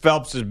 Michael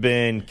Phelps has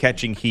been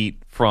catching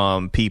heat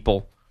from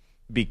people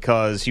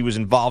because he was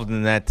involved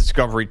in that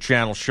Discovery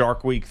Channel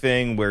Shark Week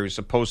thing where he was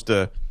supposed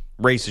to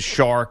race a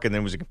shark, and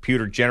then it was a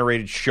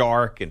computer-generated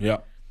shark.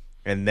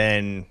 And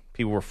then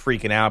people were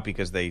freaking out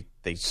because they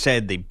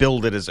said they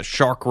billed it as a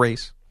shark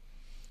race.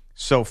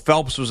 So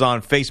Phelps was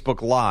on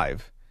Facebook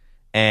Live,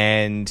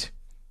 and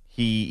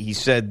he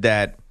said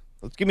that,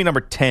 let's give me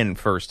number 10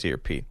 first here,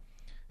 Pete.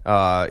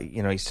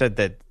 He said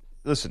that,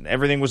 listen,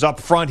 everything was up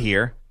front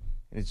here.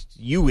 It's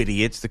you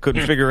idiots that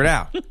couldn't figure it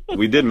out.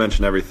 We did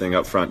mention everything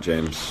up front,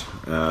 James.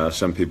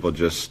 Some people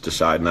just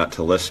decide not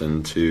to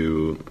listen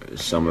to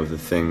some of the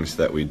things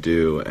that we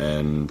do,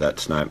 and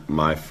that's not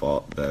my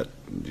fault that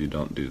you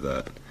don't do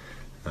that.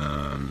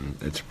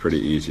 It's pretty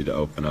easy to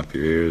open up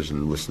your ears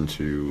and listen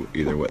to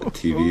either what the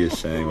TV is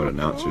saying, what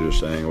announcers are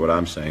saying, or what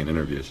I'm saying in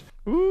interviews.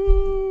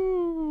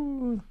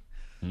 Ooh.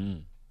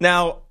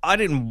 Now, I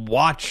didn't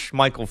watch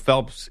Michael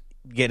Phelps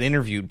get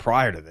interviewed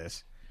prior to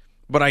this,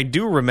 but I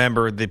do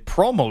remember the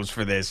promos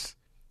for this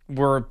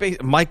were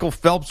Michael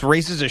Phelps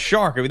races a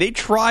shark. I mean, they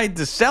tried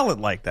to sell it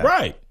like that.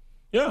 Right.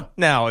 Yeah.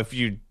 Now, if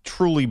you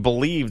truly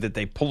believe that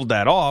they pulled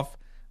that off,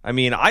 I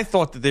mean, I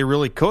thought that they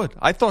really could.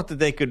 I thought that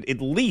they could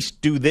at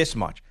least do this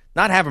much.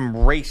 Not have them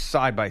race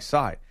side by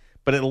side,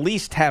 but at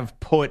least have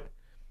put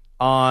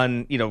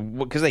on,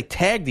 because they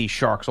tag these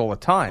sharks all the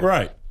time.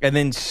 Right. And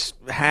then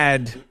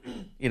had,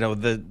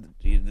 the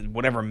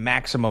whatever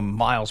maximum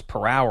miles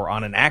per hour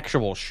on an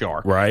actual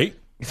shark. Right.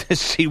 To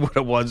see what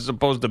it was as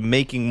opposed to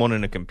making one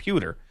in a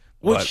computer.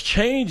 Which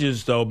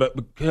changes, though, but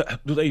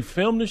do they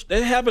film this?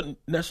 They haven't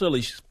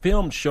necessarily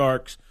filmed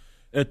sharks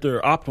at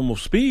their optimal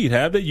speed,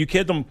 have they? You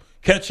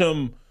catch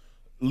them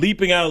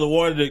leaping out of the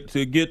water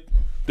to get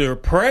their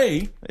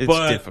prey.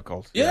 It's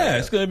difficult. Yeah,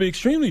 it's going to be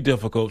extremely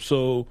difficult.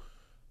 So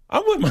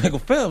I'm with Michael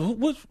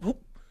Phelps.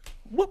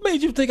 What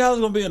made you think I was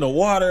going to be in the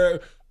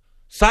water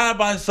side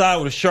by side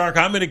with a shark?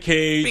 I'm in a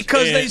cage.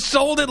 Because they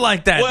sold it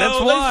like that. Well,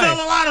 That's why. they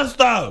sell a lot of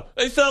stuff.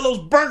 They sell those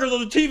burgers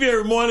on the TV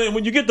every morning, and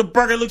when you get the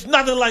burger, it looks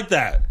nothing like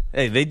that.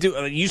 Hey, they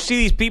do. You see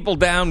these people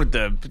down with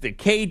the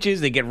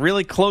cages. They get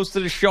really close to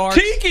the sharks.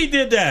 Tiki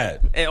did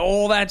that. And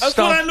all that That's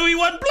stuff. when I knew he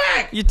wasn't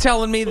black. You're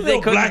telling me that they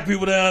couldn't? Black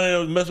people down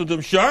there mess with them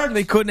sharks.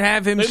 They couldn't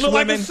have him They look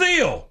swimming. like a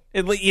seal.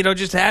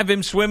 Just have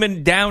him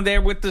swimming down there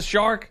with the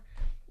shark.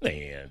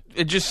 Man.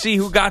 And just see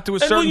who got to a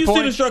And certain when you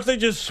point. see the sharks, they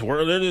just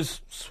swirl. They're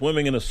just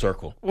swimming in a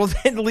circle. Well,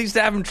 then at least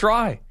have him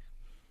try.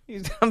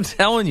 I'm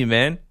telling you,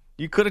 man.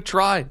 You could have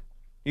tried.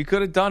 You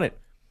could have done it.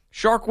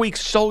 Shark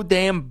Week's so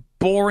damn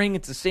boring.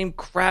 It's the same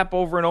crap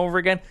over and over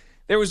again.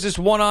 There was this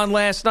one on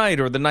last night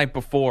or the night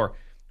before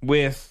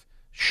with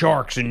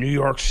sharks in New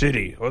York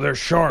City. Or there's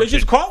sharks. They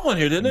just caught one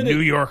here, didn't they?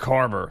 New York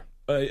Harbor.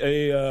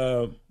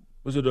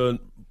 Was it a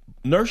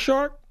nurse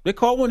shark? They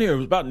caught one here. It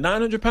was about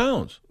 900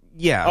 pounds.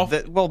 Yeah,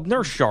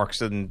 nurse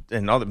sharks and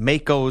other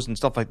makos and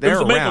stuff like that. It was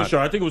a around. mako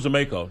shark. I think it was a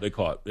mako they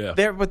caught. Yeah,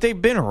 But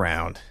they've been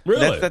around.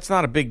 Really? That's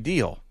not a big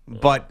deal.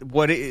 But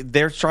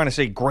they're trying to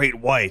say great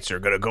whites are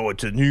going to go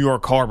into New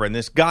York Harbor, and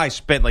this guy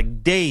spent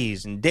like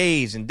days and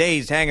days and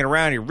days hanging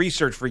around here,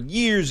 researched for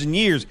years and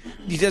years.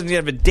 He doesn't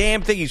have a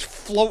damn thing. He's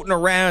floating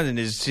around in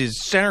his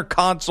center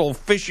console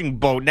fishing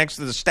boat next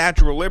to the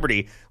Statue of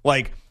Liberty,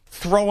 like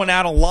throwing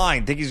out a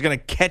line. Think he's going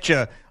to catch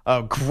a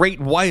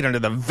great white under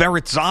the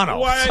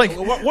Verrazzano. Why? It's like,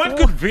 one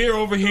could veer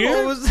over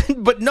here.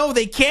 But no,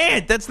 they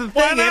can't. That's the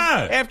thing. Why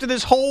not? After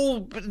this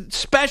whole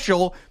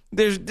special,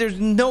 there's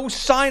no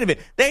sign of it.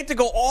 They have to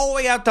go all the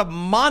way out to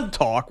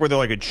Montauk, where they're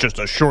like, it's just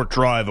a short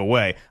drive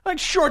away. Like,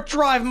 short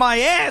drive my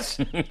ass.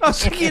 I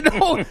was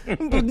like,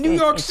 New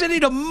York City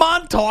to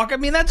Montauk. I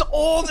mean, that's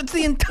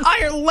the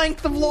entire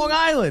length of Long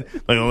Island.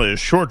 Like, a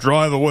short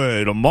drive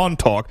away to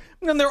Montauk.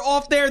 And then they're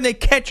off there and they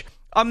catch,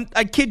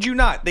 I kid you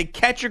not, they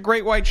catch a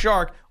great white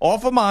shark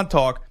off of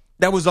Montauk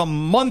that was a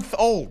month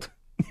old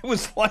It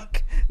was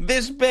like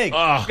this big.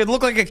 Ugh. It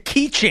looked like a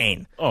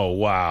keychain. Oh,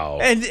 wow.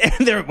 And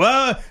they're,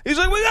 he's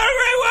like, we got a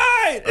great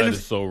white. That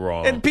is so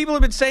wrong. And people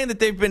have been saying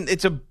that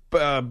it's a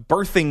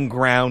birthing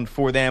ground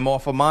for them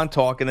off of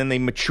Montauk, and then they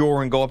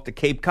mature and go up to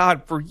Cape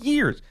Cod for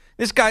years.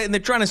 This guy, and they're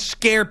trying to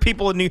scare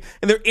people and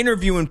they're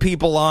interviewing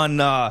people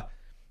on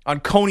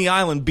Coney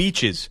Island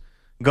beaches,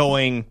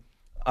 going,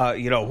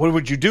 what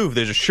would you do if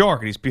there's a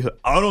shark? And he's like,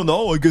 I don't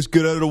know. I guess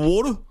get out of the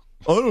water.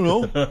 I don't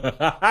know.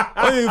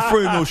 I ain't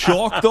afraid of no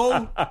shark,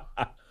 though.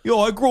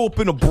 I grew up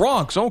in the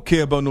Bronx. I don't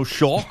care about no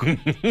shark.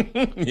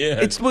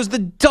 Yeah. It was the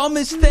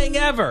dumbest thing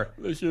ever.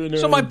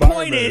 So my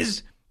point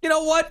is, you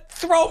know what?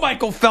 Throw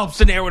Michael Phelps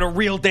in there with a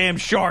real damn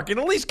shark and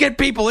at least get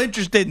people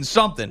interested in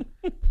something.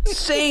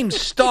 Same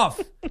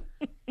stuff.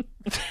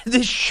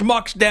 This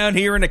schmuck's down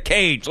here in a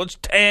cage. Let's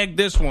tag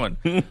this one.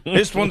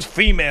 This one's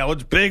female.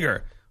 It's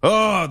bigger.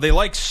 Oh, they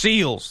like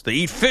seals. They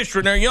eat fish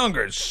when they're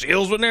younger.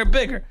 Seals when they're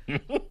bigger.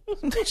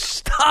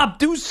 Stop.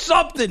 Do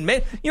something,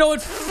 man. You know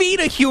what? Feed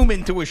a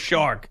human to a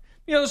shark.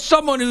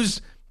 Someone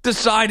who's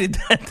decided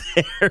that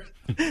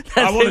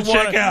I want to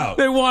check out.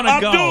 They want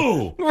to go.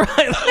 Abdul. Right.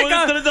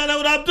 I could have done that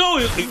with Abdul.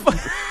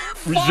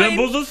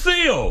 Resembles a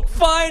seal.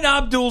 Find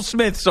Abdul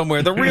Smith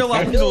somewhere, the real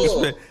Abdul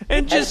Smith,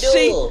 and just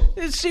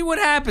see what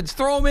happens.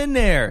 Throw him in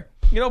there.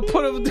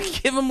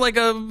 Give him like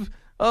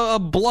a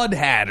blood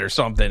hat or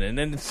something, and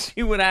then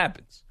see what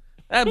happens.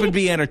 That would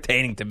be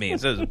entertaining to me.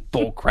 It's this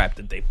bull crap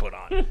that they put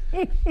on.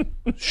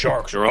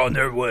 Sharks are on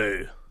their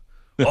way.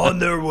 On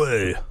their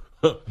way.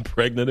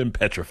 Pregnant and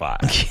petrified.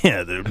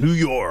 Yeah, they're New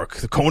York,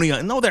 the Coney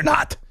Island. No, they're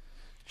not.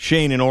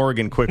 Shane in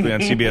Oregon quickly on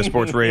CBS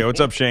Sports Radio.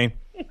 What's up, Shane?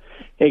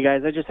 Hey,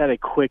 guys, I just had a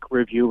quick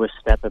review with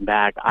Stepping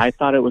Back. I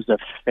thought it was a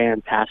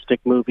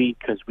fantastic movie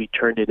because we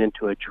turned it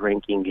into a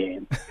drinking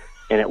game,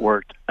 and it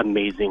worked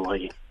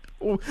amazingly.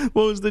 What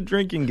was the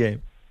drinking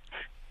game?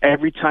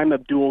 Every time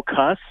Abdul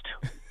cussed,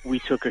 we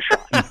took a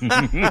shot.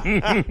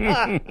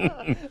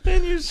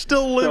 And you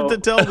still live to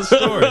tell the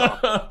story.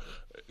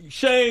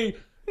 Shane,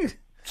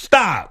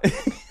 stop.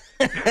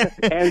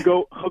 And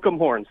go hook 'em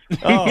horns.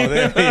 Oh,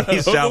 there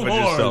you salvaged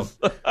yourself.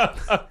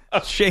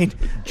 Shane.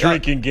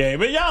 Drinking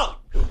game. And y'all.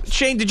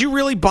 Shane, did you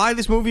really buy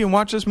this movie and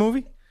watch this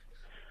movie?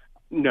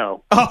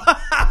 No.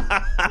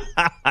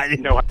 I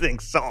didn't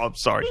think so. I'm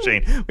sorry,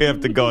 Shane. We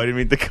have to go. I didn't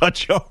mean to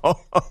cut you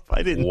off.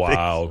 I didn't think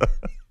so.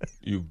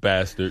 You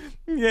bastard.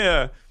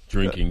 Yeah.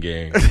 Drinking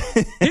game.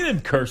 He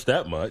didn't curse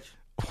that much.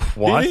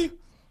 What? Did he?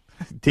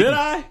 Did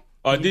I?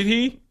 Or did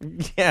he?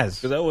 Yes.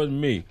 Because that wasn't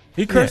me.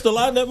 He cursed a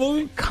lot in that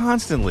movie?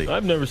 Constantly.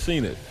 I've never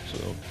seen it, so.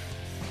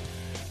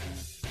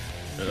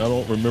 And I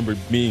don't remember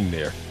being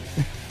there.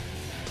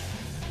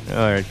 All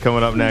right,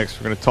 coming up next,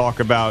 we're going to talk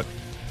about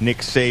Nick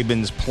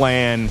Saban's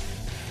plan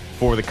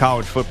for the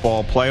college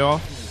football playoff.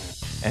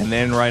 And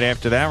then right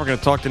after that, we're going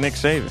to talk to Nick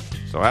Saban.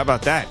 So how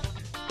about that?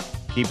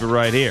 Keep it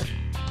right here.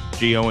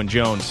 Gio and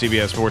Jones,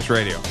 CBS Sports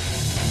Radio.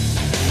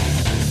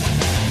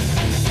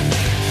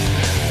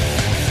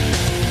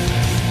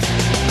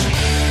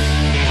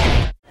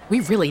 We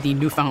really need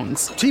new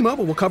phones.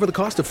 T-Mobile will cover the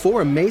cost of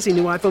 4 amazing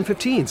new iPhone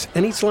 15s,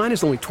 and each line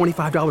is only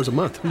 $25 a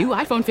month. New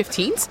iPhone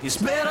 15s? It's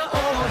better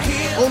over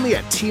here. Only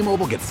at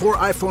T-Mobile, get 4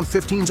 iPhone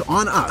 15s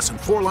on us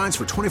and 4 lines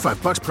for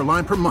 $25 per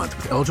line per month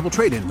with eligible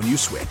trade-in when you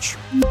switch.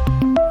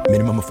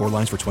 Minimum of 4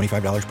 lines for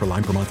 $25 per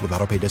line per month with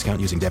autopay discount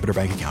using debit or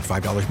bank account.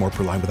 $5 more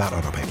per line without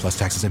autopay, plus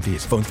taxes and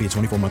fees. Phone fee at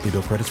 24 monthly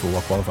bill credits for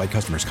well-qualified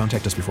customers.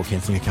 Contact us before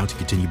canceling account to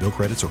continue bill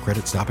credits or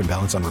credit stop and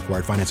balance on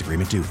required finance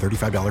agreement due.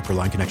 $35 per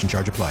line connection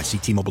charge applies. See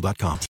T-Mobile.com.